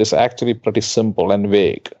requirement is actually pretty simple and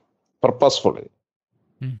vague, purposefully.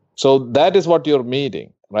 So that is what you're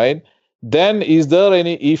meeting, right? Then if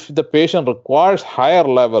the patient requires higher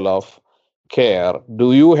level of care,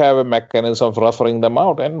 do you have a mechanism of referring them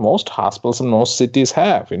out? And most hospitals in most cities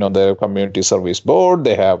have, they have community service board,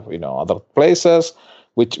 they have, other places,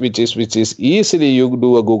 which is easily, you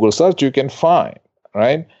do a Google search, you can find,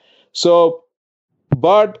 right? So,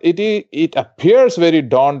 but it appears very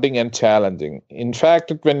daunting and challenging. In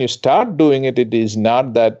fact, when you start doing it, it is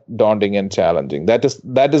not that daunting and challenging. That is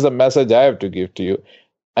the message I have to give to you.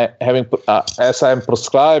 As I'm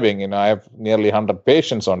prescribing, I have nearly 100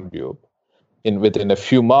 patients on Bupe. Within a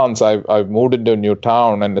few months, I've moved into a new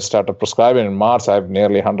town and started prescribing in March. I have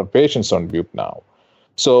nearly 100 patients on Bupe now.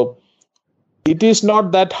 So it is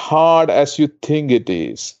not that hard as you think it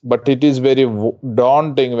is, but it is very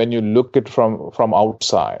daunting when you look at it from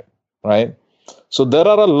outside, right? So there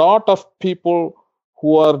are a lot of people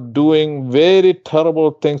who are doing very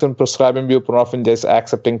terrible things and prescribing buprenorphine, just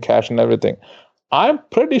accepting cash and everything. I'm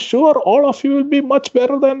pretty sure all of you will be much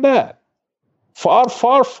better than that. Far,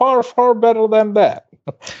 far, far, far better than that,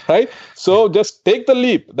 right? So just take the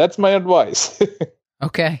leap. That's my advice.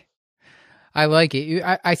 Okay. I like it.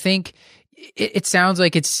 I think it sounds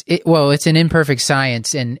like it's an imperfect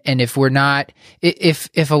science. And if we're not,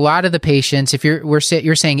 if a lot of the patients, if you're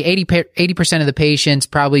saying 80% of the patients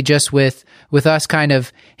probably just with us kind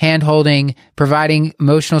of hand holding, providing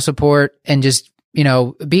emotional support and just,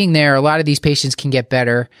 being there, a lot of these patients can get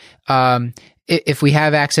better. If we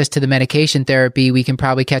have access to the medication therapy, we can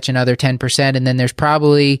probably catch another 10%. And then there's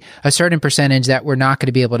probably a certain percentage that we're not going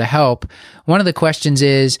to be able to help. One of the questions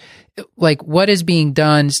is, what is being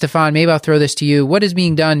done? Stefan, maybe I'll throw this to you. What is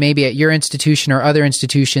being done maybe at your institution or other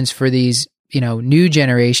institutions for these, new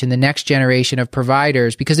generation, the next generation of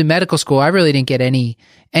providers? Because in medical school, I really didn't get any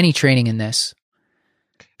training in this.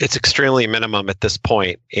 It's extremely minimum at this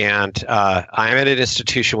point. And I'm at an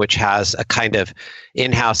institution which has a kind of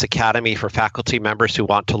in-house academy for faculty members who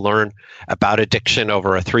want to learn about addiction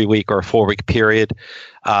over a 3-week or a 4-week period.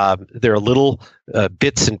 There are little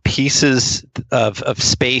bits and pieces of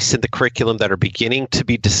space in the curriculum that are beginning to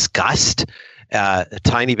be discussed, a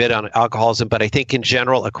tiny bit on alcoholism, but I think in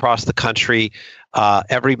general across the country,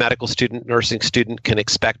 every medical student, nursing student can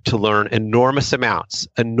expect to learn enormous amounts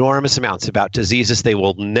about diseases they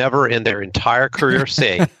will never in their entire career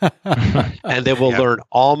see. And they will learn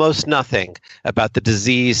almost nothing about the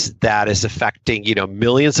disease that is affecting,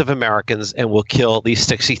 millions of Americans and will kill at least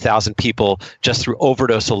 60,000 people just through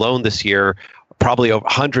overdose alone this year. Probably over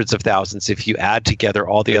hundreds of thousands if you add together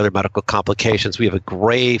all the other medical complications. We have a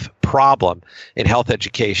grave problem in health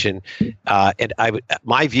education. And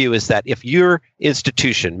my view is that if your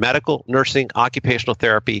institution, medical, nursing, occupational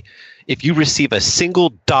therapy, if you receive a single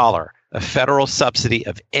dollar of federal subsidy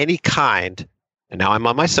of any kind, and now I'm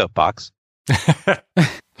on my soapbox,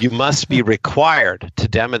 you must be required to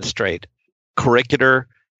demonstrate curricular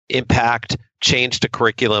impact, change to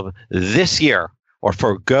curriculum this year, or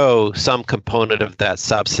forego some component of that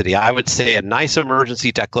subsidy. I would say a nice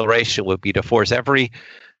emergency declaration would be to force every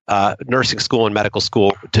nursing school and medical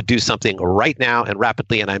school to do something right now and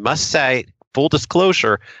rapidly. And I must say, full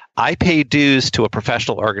disclosure, I pay dues to a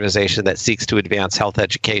professional organization that seeks to advance health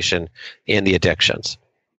education in the addictions.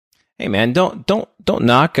 Hey man, don't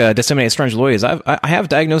knock disseminated strange lawyers. I have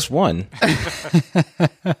diagnosed one.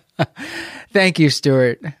 Thank you,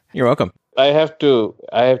 Stuart. You're welcome. I have to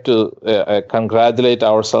congratulate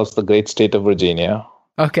ourselves, the great state of Virginia.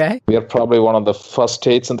 Okay. We are probably one of the first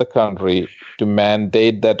states in the country to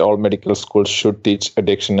mandate that all medical schools should teach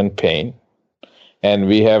addiction and pain. And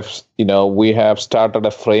we have started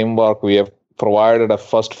a framework. We have provided a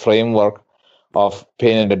first framework of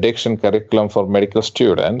pain and addiction curriculum for medical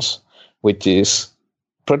students, which is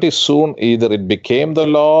pretty soon either it became the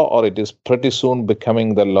law or it is pretty soon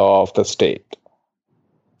becoming the law of the state.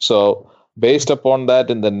 So based upon that,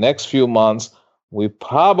 in the next few months, we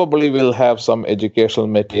probably will have some educational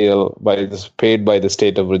material paid by the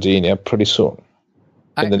state of Virginia pretty soon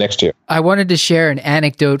in the next year. I wanted to share an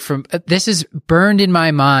anecdote from this is burned in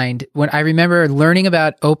my mind when I remember learning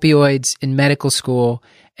about opioids in medical school,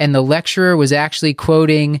 and the lecturer was actually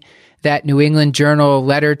quoting that New England Journal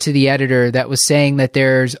letter to the editor that was saying that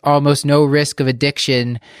there's almost no risk of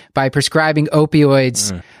addiction by prescribing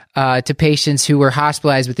opioids to patients who were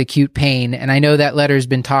hospitalized with acute pain. And I know that letter has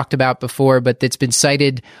been talked about before, but it's been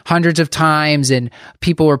cited hundreds of times, and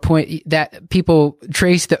people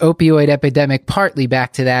trace the opioid epidemic partly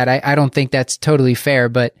back to that. I don't think that's totally fair,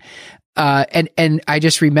 but and I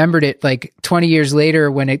just remembered it like 20 years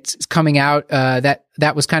later when it's coming out,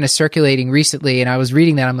 that was kind of circulating recently. And I was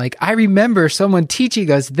reading that. I'm like, I remember someone teaching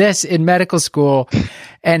us this in medical school.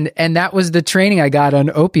 And that was the training I got on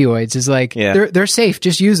opioids is like, they're safe.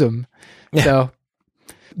 Just use them. Yeah. So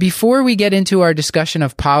before we get into our discussion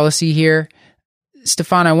of policy here,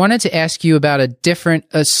 Stefan, I wanted to ask you about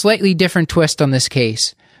a slightly different twist on this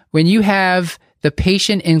case. When you have the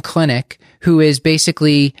patient in clinic who is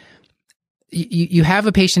basically, you have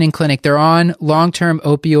a patient in clinic, they're on long-term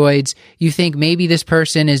opioids. You think maybe this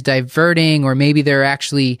person is diverting, or maybe they're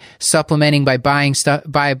actually supplementing by buying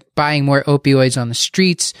more opioids on the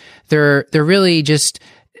streets. They're really just,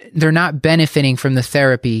 they're not benefiting from the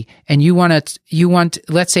therapy. And you want,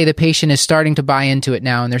 let's say the patient is starting to buy into it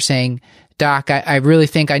now and they're saying, Doc, I really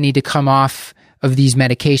think I need to come off of these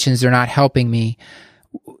medications. They're not helping me.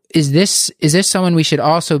 Is this someone we should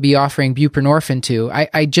also be offering buprenorphine to?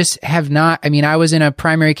 I just have not. I mean, I was in a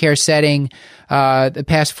primary care setting the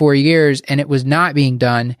past 4 years, and it was not being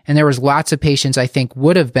done. And there was lots of patients I think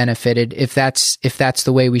would have benefited if that's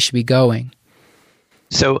the way we should be going.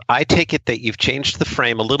 So I take it that you've changed the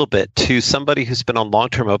frame a little bit to somebody who's been on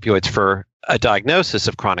long-term opioids for a diagnosis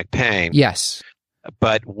of chronic pain. Yes,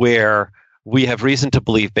 but where we have reason to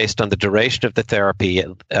believe, based on the duration of the therapy,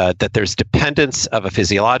 that there's dependence of a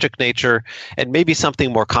physiologic nature and maybe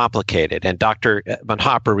something more complicated. And Dr.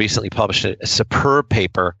 Manhapra recently published a superb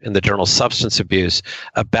paper in the journal Substance Abuse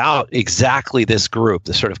about exactly this group,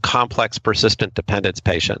 the sort of complex persistent dependence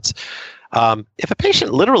patients. If a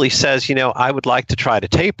patient literally says, I would like to try to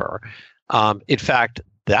taper, in fact,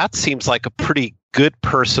 that seems like a pretty good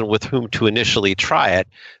person with whom to initially try it,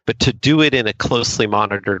 but to do it in a closely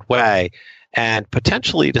monitored way and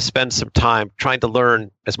potentially to spend some time trying to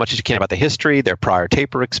learn as much as you can about the history, their prior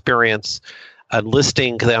taper experience,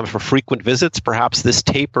 enlisting them for frequent visits. Perhaps this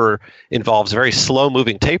taper involves very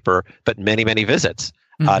slow-moving taper, but many, many visits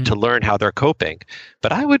to learn how they're coping.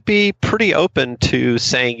 But I would be pretty open to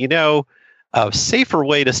saying, a safer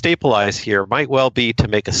way to stabilize here might well be to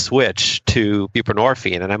make a switch to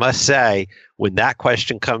buprenorphine. And I must say, when that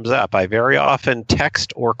question comes up, I very often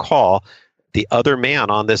text or call the other man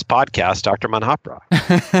on this podcast, Dr. Manhapra.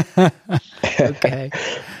 Okay.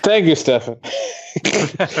 Thank you, Stefan.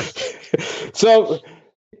 So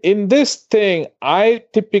in this thing, I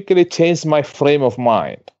typically change my frame of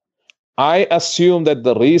mind. I assume that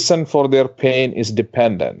the reason for their pain is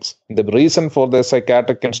dependence. The reason for their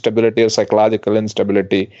psychiatric instability or psychological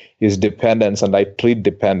instability is dependence, and I treat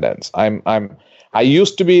dependence. I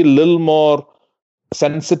used to be a little more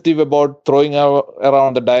sensitive about throwing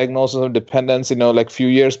around the diagnosis of dependence, like a few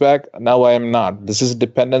years back. Now I am not. This is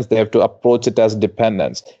dependence. They have to approach it as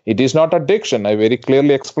dependence. It is not addiction. I very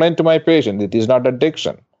clearly explained to my patient, it is not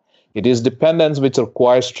addiction. It is dependence which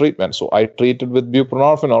requires treatment. So I treat it with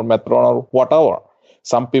buprenorphine or methadone or whatever.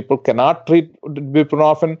 Some people cannot treat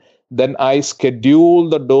buprenorphine. Then I schedule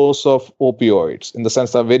the dose of opioids, in the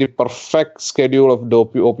sense a very perfect schedule of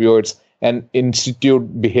opioids, and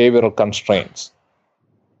institute behavioral constraints,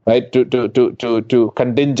 right? To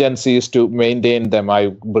contingencies to maintain them. I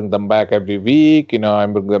bring them back every week. I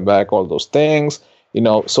bring them back, all those things.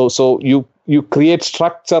 So you create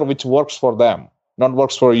structure which works for them, not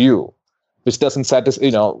works for you, which doesn't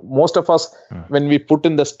satisfy. Most of us, when we put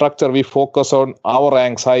in the structure, we focus on our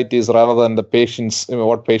anxieties rather than the patients,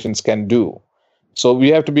 what patients can do. So we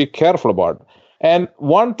have to be careful about it. And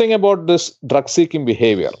one thing about this drug-seeking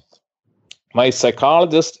behavior, my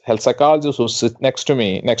health psychologist who sits next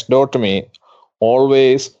door to me,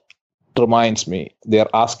 always reminds me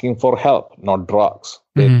they're asking for help, not drugs.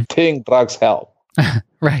 They think drugs help.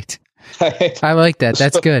 Right. I like that.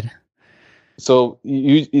 That's good. So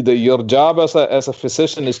your job as a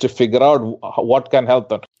physician is to figure out what can help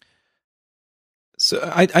them. So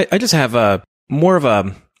I just have more of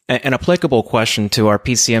an applicable question to our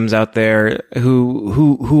PCMs out there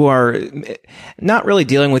who are not really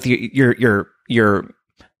dealing with your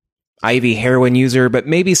IV heroin user, but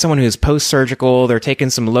maybe someone who's post-surgical. They're taking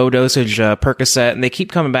some low dosage Percocet, and they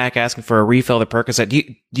keep coming back asking for a refill of the Percocet. Do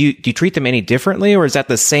you treat them any differently, or is that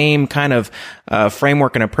the same kind of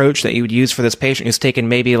framework and approach that you would use for this patient who's taken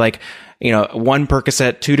maybe one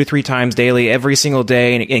Percocet 2 to 3 times daily every single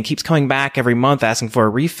day and keeps coming back every month asking for a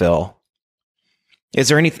refill? Is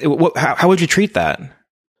there any? How would you treat that?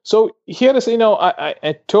 So here is,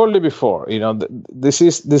 I told you before, this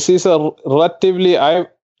is a relatively, I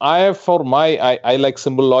like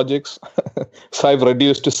symbol logics. So I've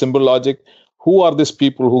reduced to symbol logic. Who are these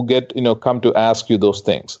people who get, come to ask you those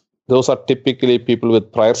things? Those are typically people with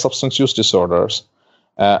prior substance use disorders,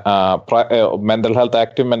 active mental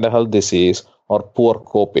health disease, or poor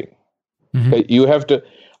coping. Mm-hmm.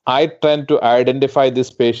 I tend to identify these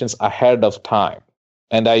patients ahead of time.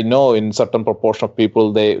 And I know in certain proportion of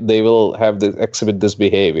people, they will exhibit this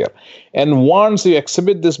behavior. And once you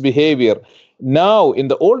exhibit this behavior, now in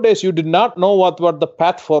the old days, you did not know what the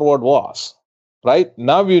path forward was, right?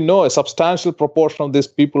 Now you know a substantial proportion of these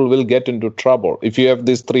people will get into trouble if you have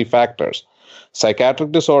these 3 factors: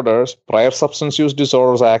 psychiatric disorders, prior substance use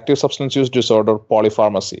disorders, active substance use disorder,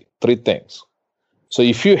 polypharmacy. 3 things. So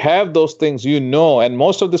if you have those things, and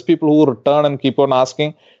most of these people who return and keep on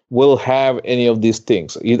asking will have any of these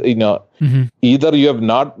things. Mm-hmm. Either you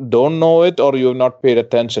don't know it, or you have not paid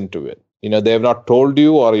attention to it. They have not told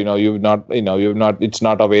you, or you've not, it's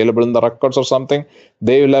not available in the records or something.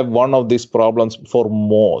 They will have one of these problems for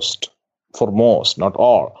most, not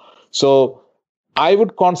all. So I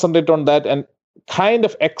would concentrate on that and kind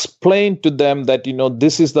of explain to them that,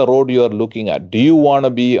 this is the road you are looking at. Do you want to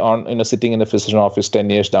be sitting in a physician office 10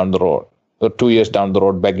 years down the road, or 2 years down the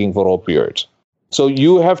road begging for opioids? So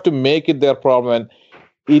you have to make it their problem. And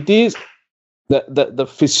it is the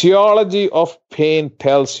physiology of pain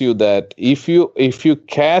tells you that if you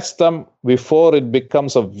catch them before it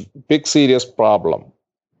becomes a big serious problem,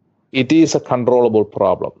 it is a controllable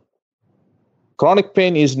problem. Chronic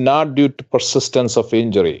pain is not due to persistence of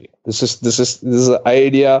injury. This is an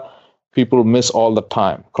idea people miss all the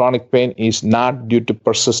time. Chronic pain is not due to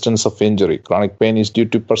persistence of injury. Chronic pain is due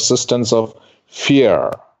to persistence of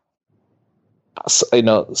fear.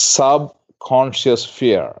 Subconscious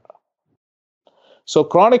fear. So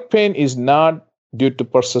chronic pain is not due to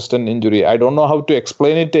persistent injury. I don't know how to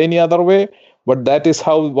explain it any other way, but that is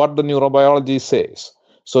what the neurobiology says.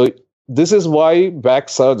 So this is why back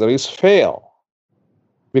surgeries fail,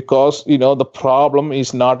 because the problem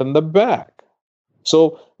is not in the back.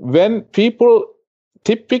 So when people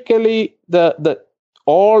typically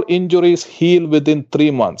all injuries heal within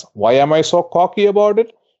 3 months. Why am I so cocky about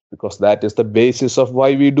it? Because that is the basis of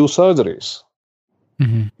why we do surgeries.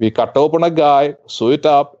 Mm-hmm. We cut open a guy, sew it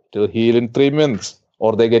up, it'll heal in 3 minutes,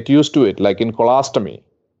 or they get used to it, like in colostomy,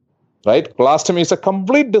 right? Colostomy is a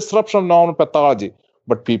complete disruption of normal pathology,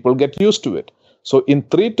 but people get used to it. So in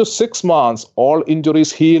 3 to 6 months, all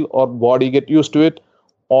injuries heal or body get used to it,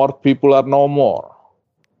 or people are no more.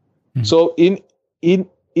 Mm-hmm. So in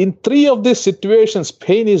 3 of these situations,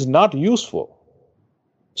 pain is not useful.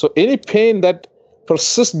 So any pain that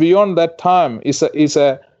persists beyond that time is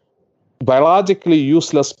a biologically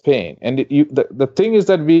useless pain. And the thing is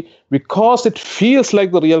that because it feels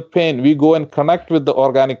like the real pain, we go and connect with the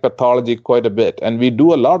organic pathology quite a bit, and we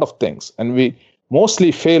do a lot of things, and we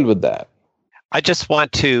mostly fail with that. I just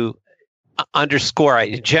want to underscore,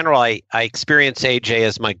 in general, I experience AJ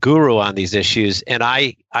as my guru on these issues, and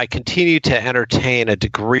I continue to entertain a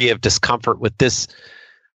degree of discomfort with this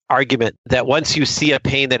argument that once you see a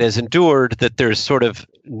pain that is endured, that there's sort of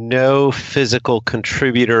no physical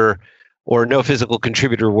contributor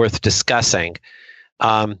worth discussing.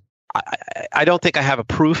 I don't think I have a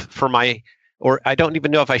proof for or I don't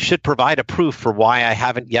even know if I should provide a proof for why I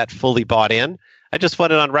haven't yet fully bought in. I just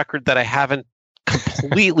want it on record that I haven't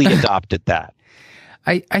completely adopted that.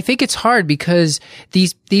 I think it's hard because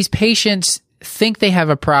these patients think they have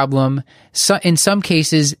a problem. So in some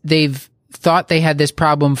cases, they've thought they had this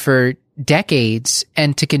problem for decades,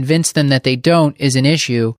 and to convince them that they don't is an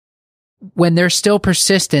issue. When they're still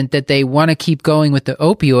persistent that they want to keep going with the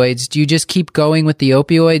opioids, do you just keep going with the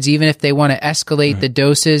opioids even if they want to escalate the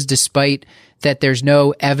doses despite that there's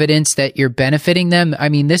no evidence that you're benefiting them? I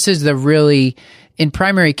mean, this is in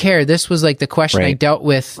primary care, this was like the question I dealt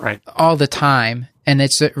with all the time. And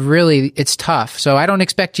it's tough. So I don't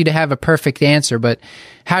expect you to have a perfect answer, but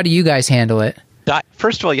how do you guys handle it?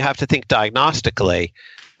 First of all, you have to think diagnostically.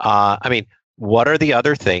 What are the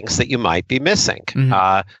other things that you might be missing?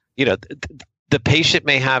 Mm-hmm. The patient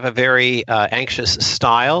may have a very anxious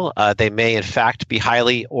style. They may, in fact, be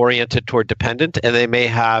highly oriented toward dependent, and they may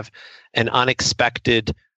have an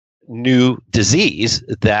unexpected new disease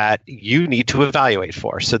that you need to evaluate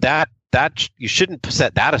for. So that you shouldn't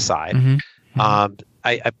set that aside. Mm-hmm.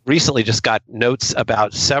 I recently just got notes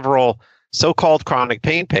about several so-called chronic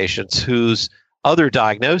pain patients whose other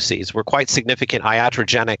diagnoses were quite significant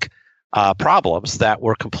iatrogenic problems that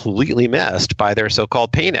were completely missed by their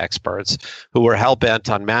so-called pain experts who were hell-bent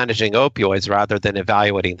on managing opioids rather than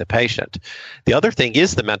evaluating the patient. The other thing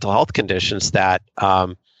is the mental health conditions that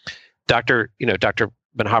Dr.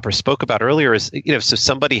 Manhapra spoke about earlier is, so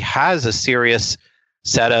somebody has a serious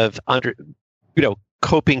set of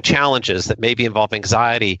coping challenges that maybe involve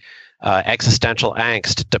anxiety, existential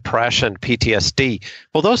angst, depression, PTSD.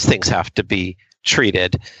 Well, those things have to be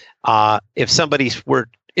treated.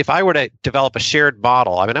 If I were to develop a shared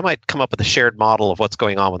model, I might come up with a shared model of what's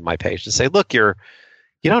going on with my patient. Say, look, you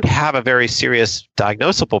don't have a very serious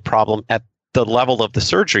diagnosable problem at the level of the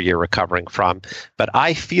surgery you're recovering from, but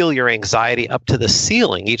I feel your anxiety up to the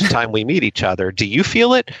ceiling each time we meet each other. Do you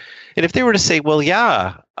feel it? And if they were to say, well,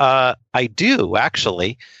 yeah, I do,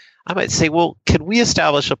 actually, I might say, well, can we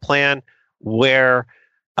establish a plan where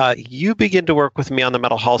you begin to work with me on the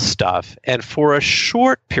mental health stuff, and for a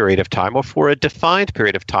short period of time or for a defined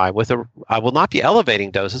period of time, I will not be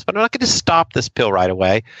elevating doses, but I'm not going to stop this pill right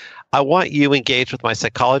away. I want you engaged with my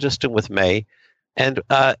psychologist and with me, and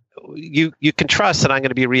you can trust that I'm going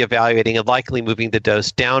to be reevaluating and likely moving the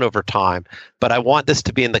dose down over time. But I want this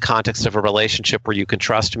to be in the context of a relationship where you can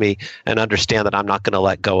trust me and understand that I'm not going to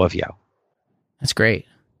let go of you. That's great.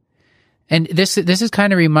 And this is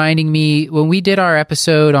kind of reminding me, when we did our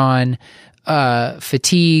episode on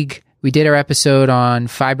fatigue, we did our episode on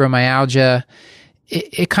fibromyalgia,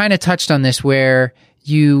 it kind of touched on this, where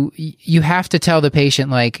you have to tell the patient,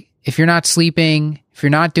 like, if you're not sleeping, if you're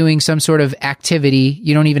not doing some sort of activity,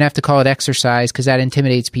 you don't even have to call it exercise because that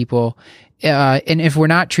intimidates people. And if we're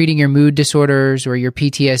not treating your mood disorders or your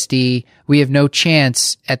PTSD, we have no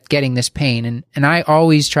chance at getting this pain. And I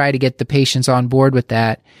always try to get the patients on board with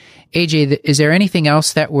that. AJ, is there anything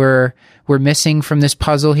else that we're missing from this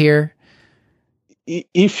puzzle here?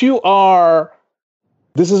 If you are,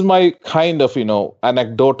 this is my kind of,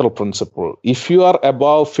 anecdotal principle. If you are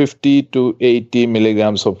above 50 to 80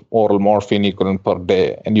 milligrams of oral morphine equivalent per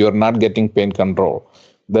day and you're not getting pain control,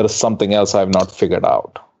 there is something else I've not figured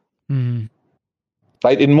out. Mm.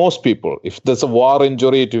 Right? In most people, if there's a war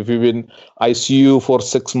injury, if you've been ICU for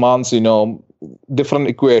 6 months, different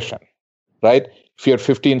equation, right? If you had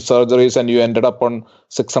 15 surgeries and you ended up on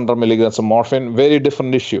 600 milligrams of morphine, very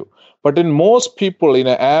different issue. But in most people, in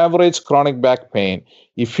an average chronic back pain,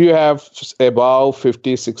 if you have above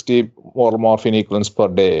 50, 60 oral morphine equivalents per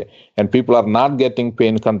day, and people are not getting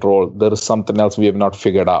pain control, there is something else we have not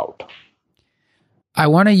figured out. I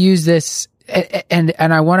want to use this and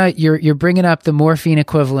I want to, you're bringing up the morphine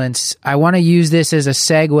equivalents. I want to use this as a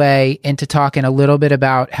segue into talking a little bit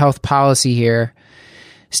about health policy here.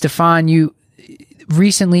 Stefan, you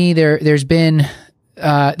recently there's been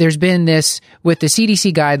this with the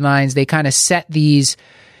CDC guidelines. They kind of set these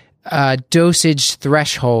dosage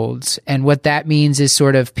thresholds, and what that means is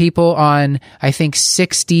sort of people on, I think,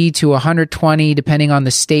 60 to 120, depending on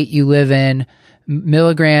the state you live in,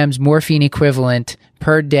 milligrams morphine equivalent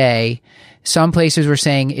per day. Some places were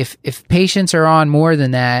saying if patients are on more than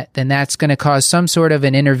that, then that's going to cause some sort of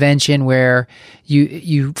an intervention where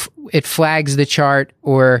it flags the chart,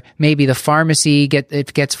 or maybe the pharmacy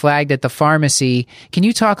gets flagged at the pharmacy. Can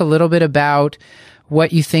you talk a little bit about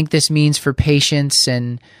what you think this means for patients?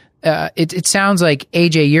 And it sounds like,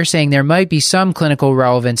 AJ, you're saying there might be some clinical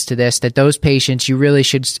relevance to this, that those patients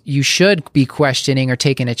you should be questioning or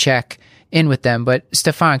taking a check in with them. But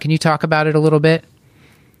Stefan, can you talk about it a little bit?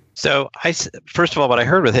 So, first of all, what I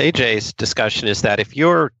heard with AJ's discussion is that if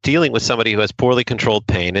you're dealing with somebody who has poorly controlled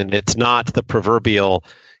pain, and it's not the proverbial,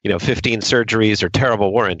 15 surgeries or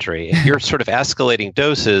terrible war injury, if you're sort of escalating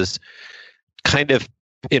doses kind of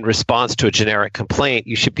in response to a generic complaint,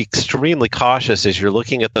 you should be extremely cautious as you're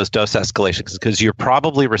looking at those dose escalations, because you're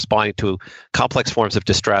probably responding to complex forms of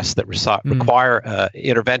distress that require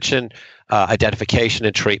intervention, identification,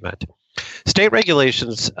 and treatment. State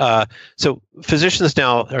regulations, so physicians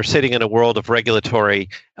now are sitting in a world of regulatory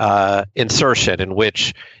insertion in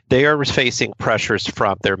which they are facing pressures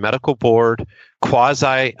from their medical board,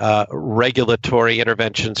 quasi-regulatory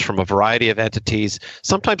interventions from a variety of entities.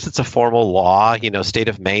 Sometimes it's a formal law. State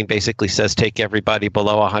of Maine basically says take everybody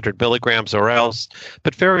below 100 milligrams or else.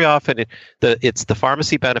 But very often it's the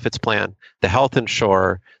pharmacy benefits plan, the health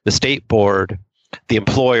insurer, the state board, the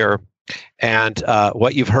employer, and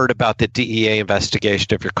what you've heard about the DEA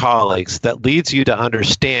investigation of your colleagues that leads you to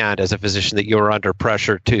understand as a physician that you're under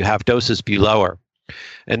pressure to have doses be lower.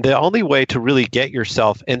 And the only way to really get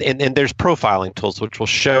yourself, and there's profiling tools which will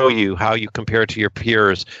show you how you compare to your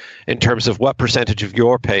peers in terms of what percentage of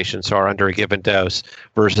your patients are under a given dose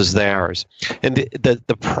versus theirs. And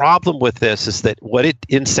the problem with this is that what it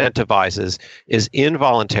incentivizes is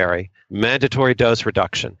involuntary, mandatory dose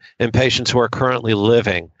reduction in patients who are currently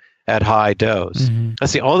living at high dose. Mm-hmm.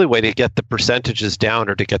 That's the only way to get the percentages down,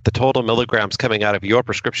 or to get the total milligrams coming out of your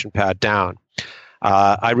prescription pad down.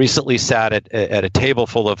 I recently sat at a table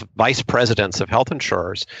full of vice presidents of health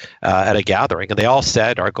insurers at a gathering, and they all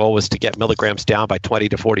said our goal was to get milligrams down by 20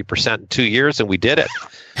 to 40% in 2 years, and we did it.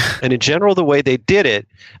 And in general, the way they did it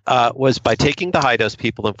was by taking the high-dose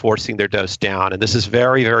people and forcing their dose down. And this is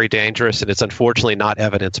very, very dangerous, and it's unfortunately not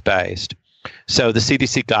evidence-based. So the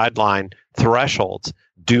CDC guideline thresholds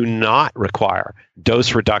do not require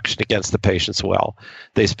dose reduction against the patient's will.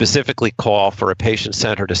 They specifically call for a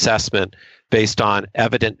patient-centered assessment based on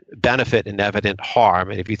evident benefit and evident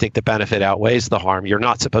harm. And if you think the benefit outweighs the harm, you're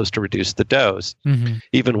not supposed to reduce the dose. Mm-hmm.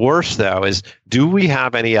 Even worse, though, is do we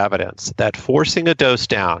have any evidence that forcing a dose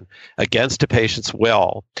down against a patient's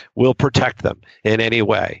will protect them in any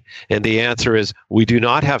way? And the answer is we do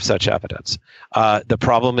not have such evidence. The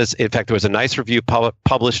problem is, in fact, there was a nice review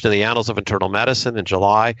published in the Annals of Internal Medicine in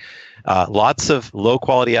July. Lots of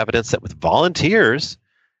low-quality evidence that with volunteers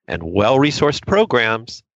and well-resourced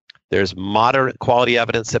programs, there's moderate quality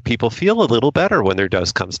evidence that people feel a little better when their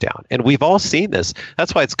dose comes down. And we've all seen this.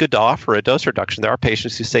 That's why it's good to offer a dose reduction. There are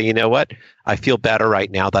patients who say, you know what, I feel better right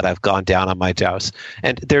now that I've gone down on my dose.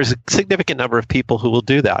 And there's a significant number of people who will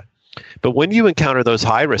do that. But when you encounter those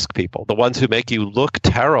high-risk people, the ones who make you look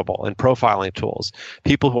terrible in profiling tools,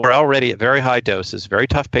 people who are already at very high doses, very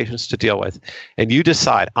tough patients to deal with, and you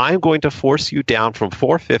decide, I'm going to force you down from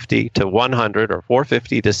 450 to 100 or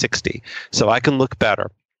 450 to 60 so I can look better,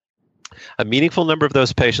 a meaningful number of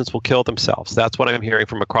those patients will kill themselves. That's what I'm hearing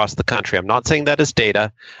from across the country. I'm not saying that is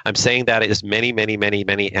data. I'm saying that is many, many, many,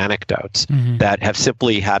 many anecdotes that have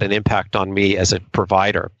simply had an impact on me as a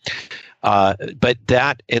provider. But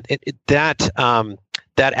that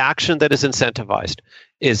action that is incentivized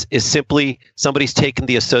is simply somebody's taken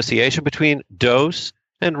the association between dose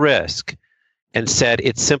and risk and said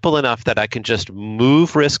it's simple enough that I can just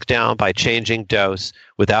move risk down by changing dose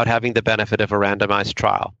without having the benefit of a randomized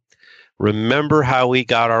trial. Remember how we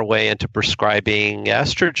got our way into prescribing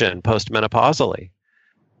estrogen postmenopausally.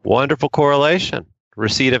 Wonderful correlation.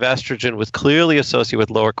 Receipt of estrogen was clearly associated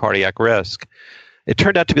with lower cardiac risk. It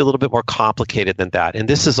turned out to be a little bit more complicated than that, and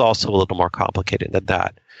this is also a little more complicated than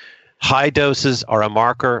that. High doses are a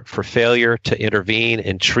marker for failure to intervene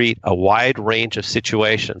and treat a wide range of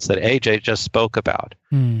situations that AJ just spoke about.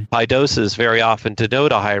 High doses very often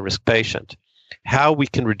denote a high-risk patient. how we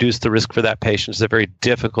can reduce the risk for that patient is a very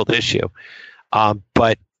difficult issue.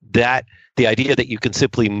 But the idea that you can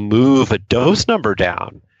simply move a dose number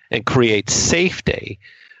down and create safety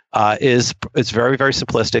is very, very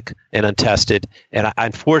simplistic and untested. And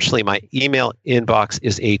unfortunately, my email inbox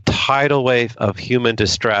is a tidal wave of human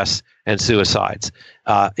distress and suicides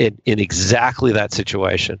in exactly that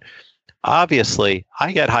situation. Obviously,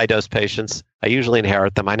 I get high-dose patients. I usually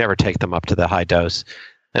inherit them. I never take them up to the high dose.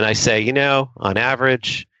 And I say, on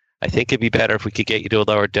average, I think it'd be better if we could get you to a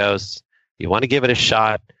lower dose. You want to give it a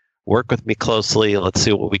shot, work with me closely, and let's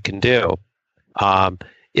see what we can do.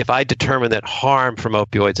 If I determine that harm from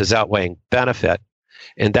opioids is outweighing benefit,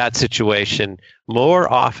 in that situation,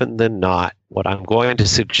 more often than not, what I'm going to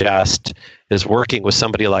suggest is working with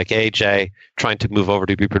somebody like AJ, trying to move over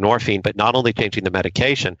to buprenorphine, but not only changing the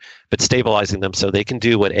medication, but stabilizing them so they can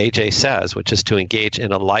do what AJ says, which is to engage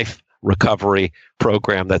in a life recovery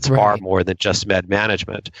program that's far more than just med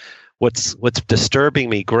management. What's disturbing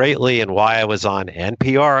me greatly, and why I was on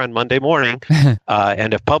NPR on Monday morning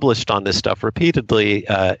and have published on this stuff repeatedly,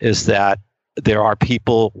 is that there are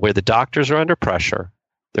people where the doctors are under pressure.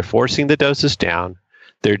 They're forcing the doses down.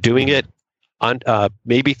 They're doing it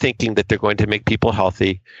maybe thinking that they're going to make people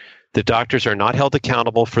healthy. The doctors are not held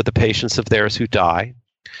accountable for the patients of theirs who die.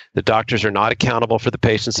 The doctors are not accountable for the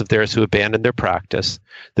patients of theirs who abandon their practice.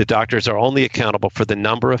 The doctors are only accountable for the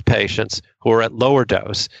number of patients who are at lower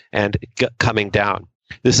dose and coming down.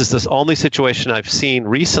 This is the only situation I've seen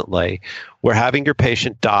recently where having your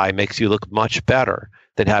patient die makes you look much better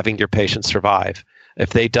than having your patient survive.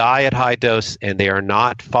 If they die at high dose and they are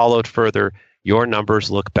not followed further, your numbers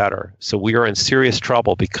look better. So we are in serious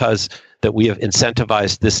trouble because that we have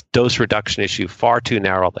incentivized this dose reduction issue far too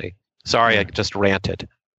narrowly. Sorry, I just ranted.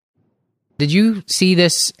 Did you see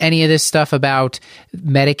any of this stuff about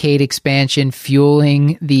Medicaid expansion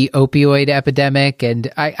fueling the opioid epidemic?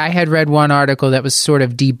 And I had read one article that was sort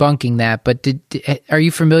of debunking that, but are you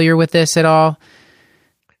familiar with this at all?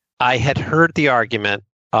 I had heard the argument.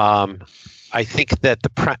 I think that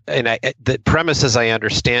the premise, as I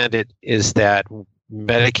understand it, is that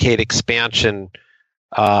Medicaid expansion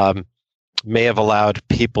may have allowed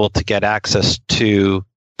people to get access to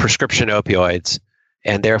prescription opioids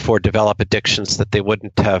and therefore develop addictions that they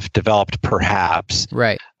wouldn't have developed perhaps.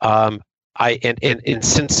 Right. And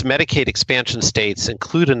since Medicaid expansion states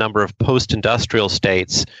include a number of post-industrial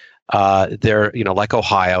states, they're, like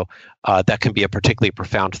Ohio, that can be a particularly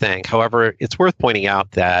profound thing. However, it's worth pointing out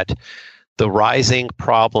that the rising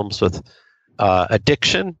problems with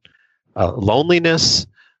addiction, loneliness,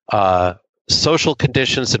 social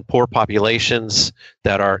conditions in poor populations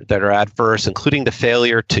that are adverse, including the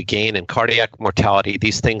failure to gain in cardiac mortality,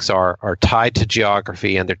 these things are tied to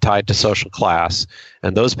geography and they're tied to social class.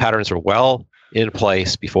 And those patterns are well in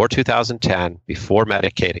place before 2010, before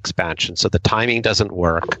Medicaid expansion. So the timing doesn't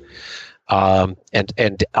work.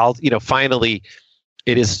 And I'll, finally,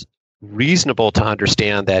 it is reasonable to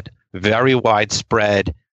understand that very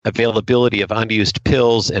widespread availability of unused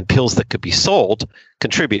pills and pills that could be sold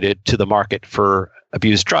contributed to the market for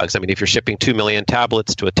abused drugs. I mean, if you're shipping 2 million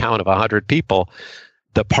tablets to a town of 100 people,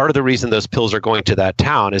 the part of the reason those pills are going to that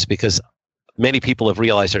town is because many people have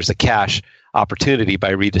realized there's a cash opportunity by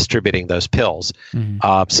redistributing those pills.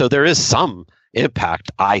 Mm-hmm. So there is some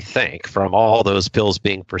impact, I think, from all those pills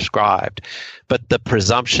being prescribed. But the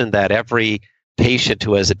presumption that every patient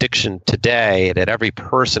who has addiction today and that every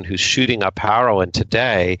person who's shooting up heroin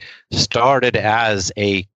today started as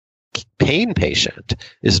a pain patient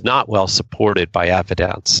is not well supported by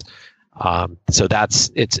evidence. So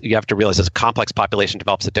you have to realize as a complex population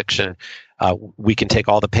develops addiction, we can take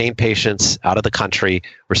all the pain patients out of the country.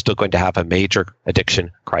 We're still going to have a major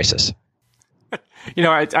addiction crisis.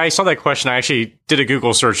 I saw that question. I actually did a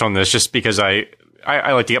Google search on this just because I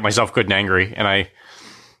like to get myself good and angry. And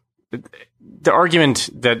the argument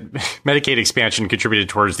that Medicaid expansion contributed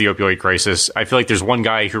towards the opioid crisis, I feel like there's one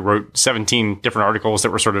guy who wrote 17 different articles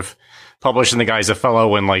that were sort of published, and the guy's a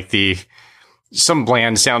fellow in some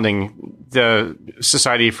bland sounding the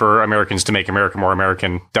Society for Americans to Make America More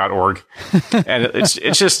American.org. And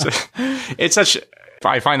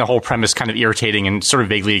I find the whole premise kind of irritating and sort of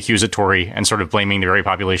vaguely accusatory and sort of blaming the very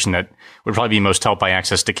population that would probably be most helped by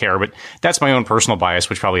access to care. But that's my own personal bias,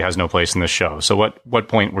 which probably has no place in this show. So what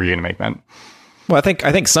point were you going to make, Ben? Well,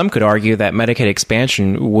 I think some could argue that Medicaid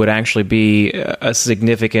expansion would actually be a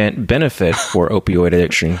significant benefit for opioid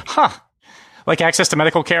addiction. Huh. Like access to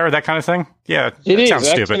medical care, that kind of thing? Yeah, it sounds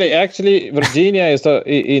stupid. Actually, Virginia is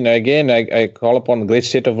again, I call upon the great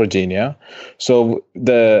state of Virginia. So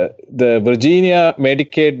the Virginia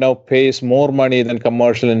Medicaid now pays more money than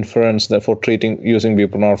commercial insurance for using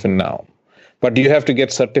buprenorphine now. But you have to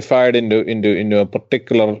get certified into a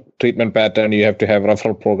particular treatment pattern. You have to have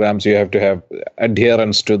referral programs. You have to have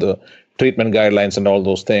adherence to the treatment guidelines and all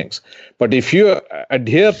those things. But if you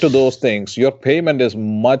adhere to those things, your payment is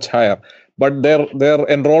much higher. But their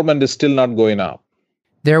enrollment is still not going up.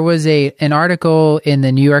 There was an article in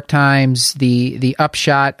the New York Times, the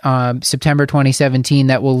Upshot, September 2017,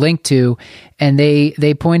 that we'll link to, and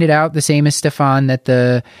they pointed out the same as Stefan, that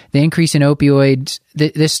the increase in opioids,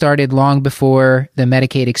 this started long before the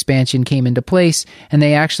Medicaid expansion came into place, and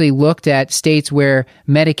they actually looked at states where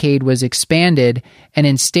Medicaid was expanded, and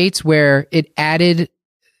in states where it added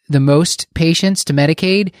the most patients to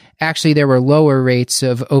Medicaid, actually there were lower rates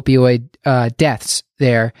of opioid deaths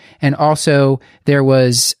there. And also there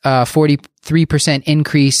was a 43%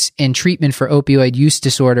 increase in treatment for opioid use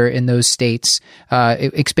disorder in those states,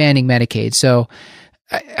 expanding Medicaid. So,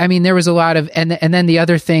 I mean, there was a lot of, and then the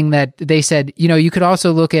other thing that they said, you could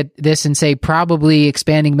also look at this and say probably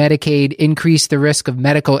expanding Medicaid increased the risk of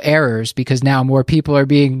medical errors because now more people are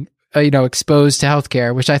being exposed to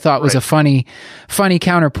healthcare, which I thought was a funny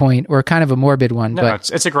counterpoint, or kind of a morbid one. No, but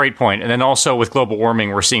it's a great point. And then also with global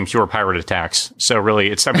warming, we're seeing fewer pirate attacks. So really,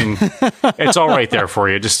 it's all right there for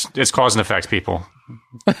you. Just it's cause and effect, people.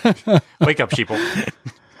 Wake up, sheeple.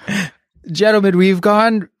 Gentlemen, we've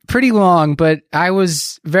gone pretty long, but I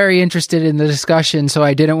was very interested in the discussion, so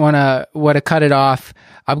I didn't want to cut it off.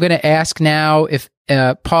 I'm going to ask now if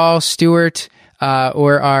Paul, Stewart,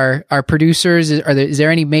 or our producers, is there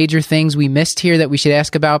any major things we missed here that we should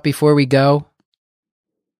ask about before we go?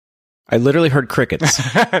 I literally heard crickets.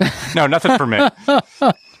 No, nothing for me.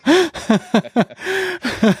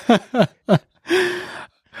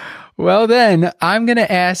 Well, then, I'm going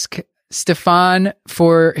to ask Stefan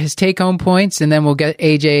for his take-home points, and then we'll get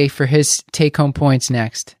AJ for his take-home points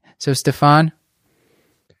next. So, Stefan?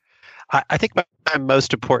 I think my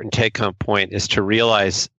most important take-home point is to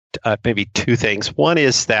realize maybe two things. One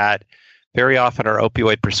is that very often our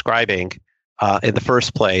opioid prescribing in the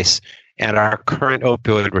first place and our current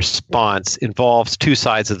opioid response involves two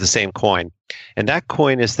sides of the same coin. And that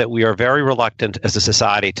coin is that we are very reluctant as a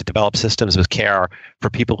society to develop systems of care for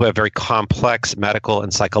people who have very complex medical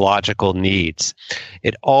and psychological needs.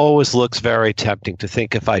 It always looks very tempting to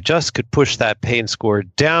think if I just could push that pain score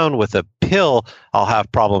down with a pill, I'll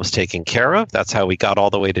have problems taken care of. That's how we got all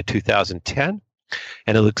the way to 2010.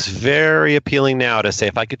 And it looks very appealing now to say,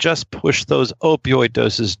 if I could just push those opioid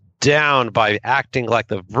doses down by acting like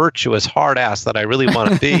the virtuous hard ass that I really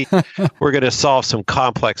want to be, we're going to solve some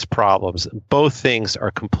complex problems. Both things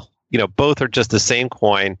are both are just the same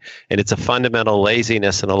coin, and it's a fundamental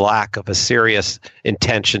laziness and a lack of a serious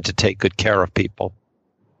intention to take good care of people.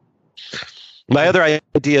 My other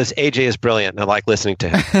idea is AJ is brilliant, and I like listening to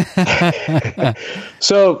him.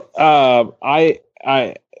 So I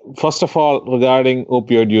first of all, regarding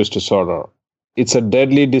opioid use disorder, it's a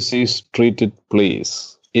deadly disease. Treat it,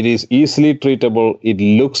 please. It is easily treatable. It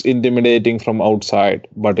looks intimidating from outside,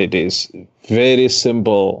 but it is very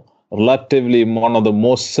simple. Relatively one of the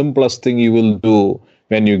most simplest thing you will do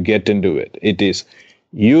when you get into it. It is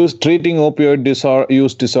treating opioid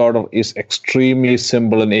use disorder is extremely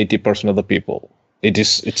simple in 80% of the people. It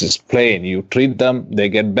is plain. You treat them, they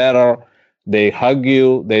get better, they hug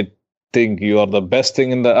you, they think you are the best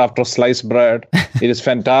thing after sliced bread. It is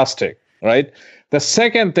fantastic, right? The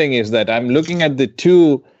second thing is that I'm looking at the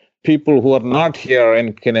two people who are not here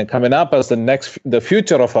and coming up as the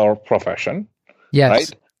future of our profession. Yes.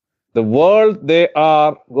 Right? The world they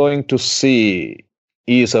are going to see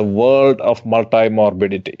is a world of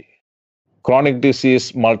multimorbidity, chronic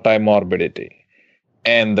disease, multimorbidity.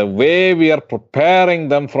 And the way we are preparing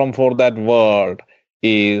them for that world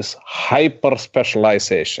is hyper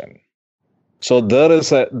specialization. So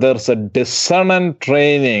there's a dissonant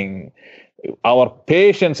training. Our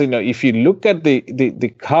patients, if you look at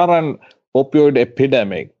the current opioid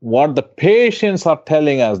epidemic, what the patients are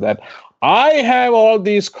telling us that I have all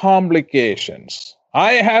these complications.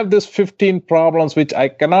 I have this 15 problems which I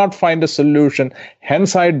cannot find a solution.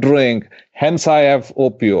 Hence I drink. Hence I have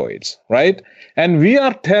opioids, right? And we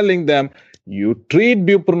are telling them, you treat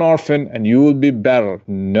buprenorphine and you will be better.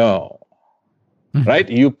 No. Right?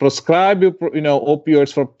 You prescribe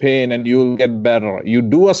opioids for pain and you will get better. You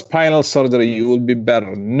do a spinal surgery, you will be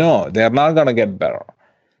better. No, they are not going to get better.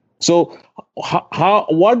 So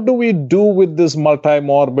what do we do with this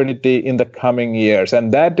multimorbidity in the coming years?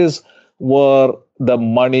 And that is where the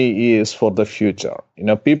money is for the future.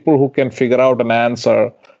 People who can figure out an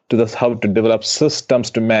answer to this, how to develop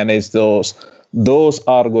systems to manage those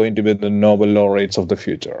are going to be the Nobel laureates of the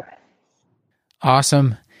future.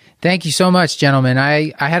 Awesome. Thank you so much, gentlemen.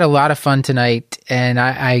 I had a lot of fun tonight, and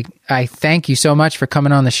I thank you so much for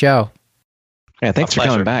coming on the show. Yeah, thanks for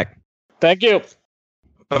coming back. Thank you.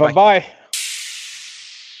 Bye-bye. Bye-bye.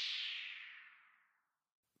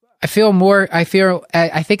 I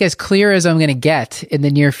think as clear as I'm going to get in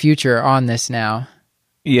the near future on this now.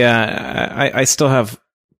 Yeah, I still have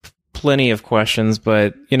plenty of questions,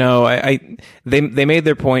 but they made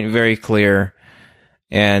their point very clear,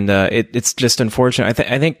 and it's just unfortunate.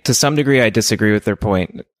 I think to some degree I disagree with their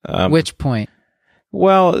point. Which point?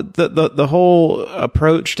 Well, the whole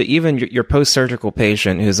approach to even your post-surgical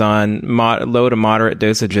patient who's on low to moderate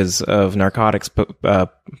dosages of narcotics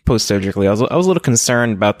post-surgically, I was a little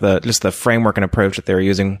concerned about the framework and approach that they were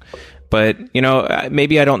using. But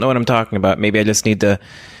maybe I don't know what I'm talking about. Maybe I just need to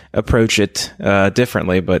approach it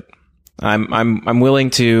differently. But I'm willing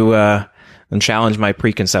to challenge my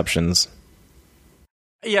preconceptions.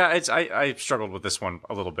 Yeah, I struggled with this one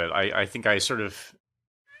a little bit. I think I sort of.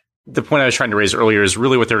 The point I was trying to raise earlier is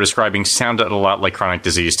really what they're describing sounded a lot like chronic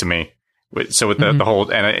disease to me. So with the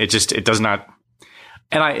whole, and it does not,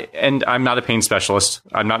 and I'm not a pain specialist.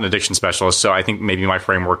 I'm not an addiction specialist. So I think maybe my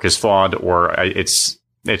framework is flawed, or it's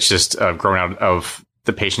just grown out of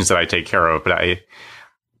the patients that I take care of. But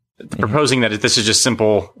proposing that this is just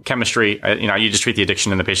simple chemistry, you just treat the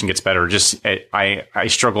addiction and the patient gets better. I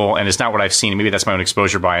struggle, and it's not what I've seen. Maybe that's my own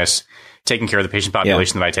exposure bias, taking care of the patient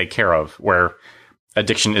population that I take care of, where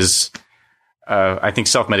addiction is, I think,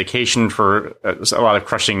 self-medication for a lot of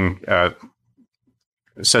crushing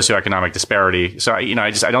socioeconomic disparity. So,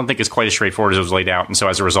 I don't think it's quite as straightforward as it was laid out. And so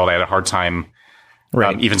as a result, I had a hard time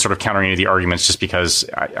even sort of countering any of the arguments, just because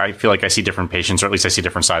I feel like I see different patients, or at least I see a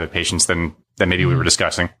different side of patients than maybe we were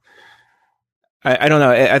discussing. I don't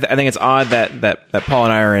know. I think it's odd that Paul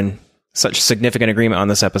and I are in such significant agreement on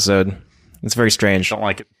this episode. It's very strange. Don't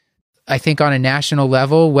like it. I think on a national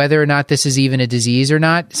level, whether or not this is even a disease or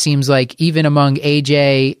not, seems like even among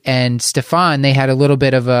AJ and Stefan, they had a little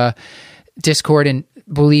bit of a discord in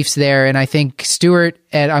beliefs there. And I think, Stuart,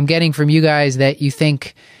 and I'm getting from you guys that you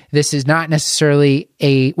think this is not necessarily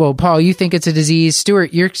Paul, you think it's a disease.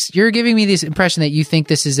 Stuart, you're giving me this impression that you think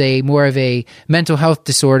this is a more of a mental health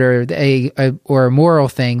disorder, or a moral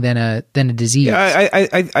thing than a disease. Yeah,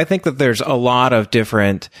 I think that there's a lot of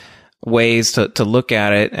different ways to look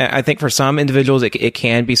at it. I think for some individuals, it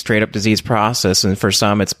can be straight up disease process. And for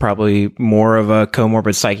some, it's probably more of a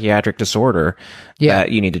comorbid psychiatric disorder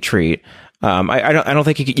that you need to treat. I don't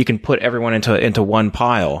think you can put everyone into one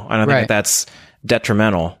pile. I don't think that's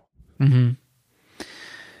detrimental. Mm-hmm.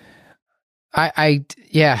 I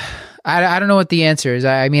don't know what the answer is.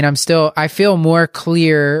 I mean, I feel more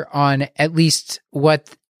clear on at least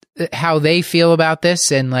how they feel about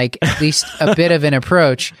this, and like at least a bit of an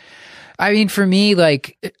approach. I mean, for me,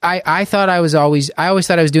 like I always thought I was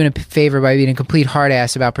doing a favor by being a complete hard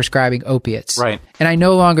ass about prescribing opiates. Right. And I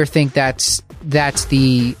no longer think that's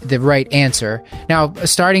the right answer. Now,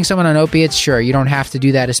 starting someone on opiates, sure, you don't have to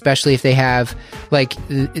do that, especially if they have like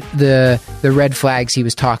the red flags he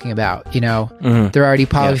was talking about, They're already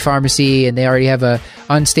polypharmacy and they already have a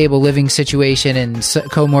unstable living situation and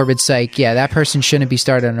comorbid psych. Yeah, that person shouldn't be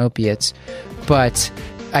started on opiates. But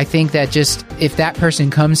I think that just if that person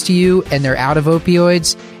comes to you and they're out of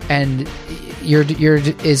opioids, and you're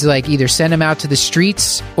is like either send them out to the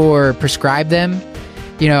streets or prescribe them,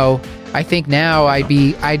 I think now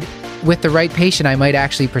with the right patient, I might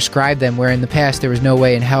actually prescribe them, where in the past there was no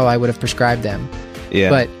way in hell I would have prescribed them. Yeah.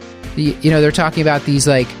 But they're talking about these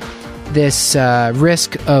like this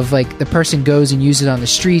risk of like the person goes and uses it on the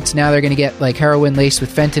streets. Now they're going to get like heroin laced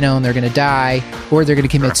with fentanyl and they're going to die, or they're going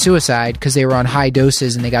to commit suicide because they were on high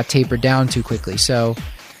doses and they got tapered down too quickly. So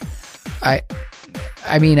I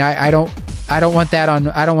don't want that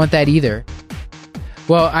I don't want that either.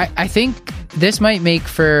 Well, I think this might make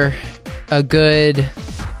for a good,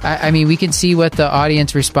 we can see what the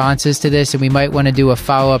audience response is to this, and we might want to do a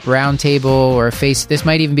follow-up roundtable or this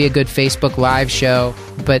might even be a good Facebook Live show,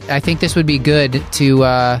 but I think this would be good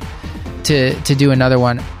to do another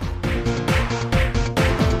one.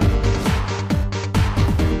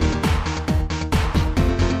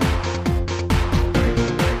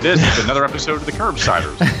 This is another episode of the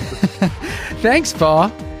Curbsiders. Thanks, Paul.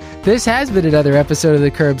 This has been another episode of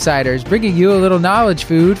the Curbsiders, bringing you a little knowledge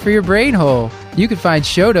food for your brain hole. You can find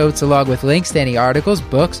show notes along with links to any articles,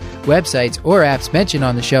 books, websites, or apps mentioned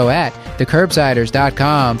on the show at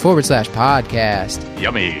thecurbsiders.com/podcast.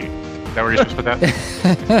 Yummy. Is that where you're supposed to put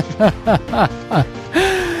that?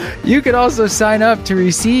 You can also sign up to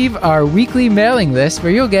receive our weekly mailing list,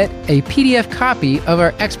 where you'll get a PDF copy of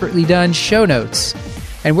our expertly done show notes.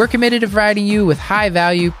 And we're committed to providing you with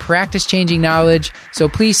high-value, practice-changing knowledge, so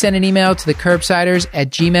please send an email to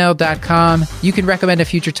thecurbsiders@gmail.com. You can recommend a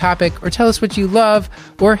future topic or tell us what you love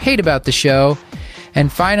or hate about the show.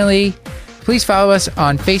 And finally, please follow us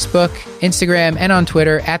on Facebook, Instagram, and on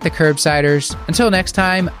Twitter at The Curbsiders. Until next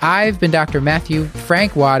time, I've been Dr. Matthew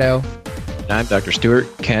Frank Watto. I'm Dr.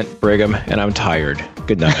 Stuart Kent Brigham, and I'm tired.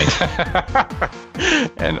 Good night.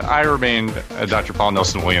 And I remained Dr. Paul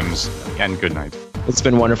Nelson Williams, and good night. It's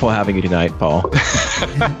been wonderful having you tonight, Paul.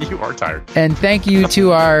 You are tired. And thank you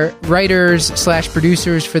to our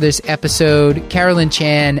writers/producers for this episode, Carolyn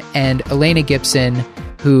Chan and Elena Gibson,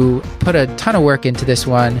 who put a ton of work into this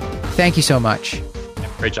one. Thank you so much. Yeah,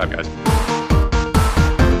 great job, guys.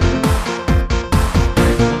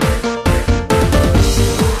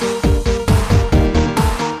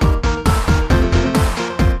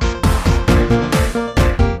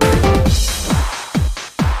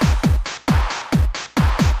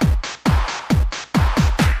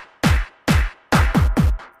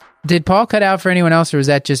 Did Paul cut out for anyone else, or was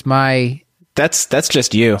that just my... That's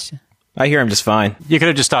just you. I hear him just fine. You could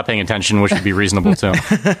have just stopped paying attention, which would be reasonable, too.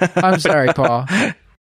 I'm sorry, Paul.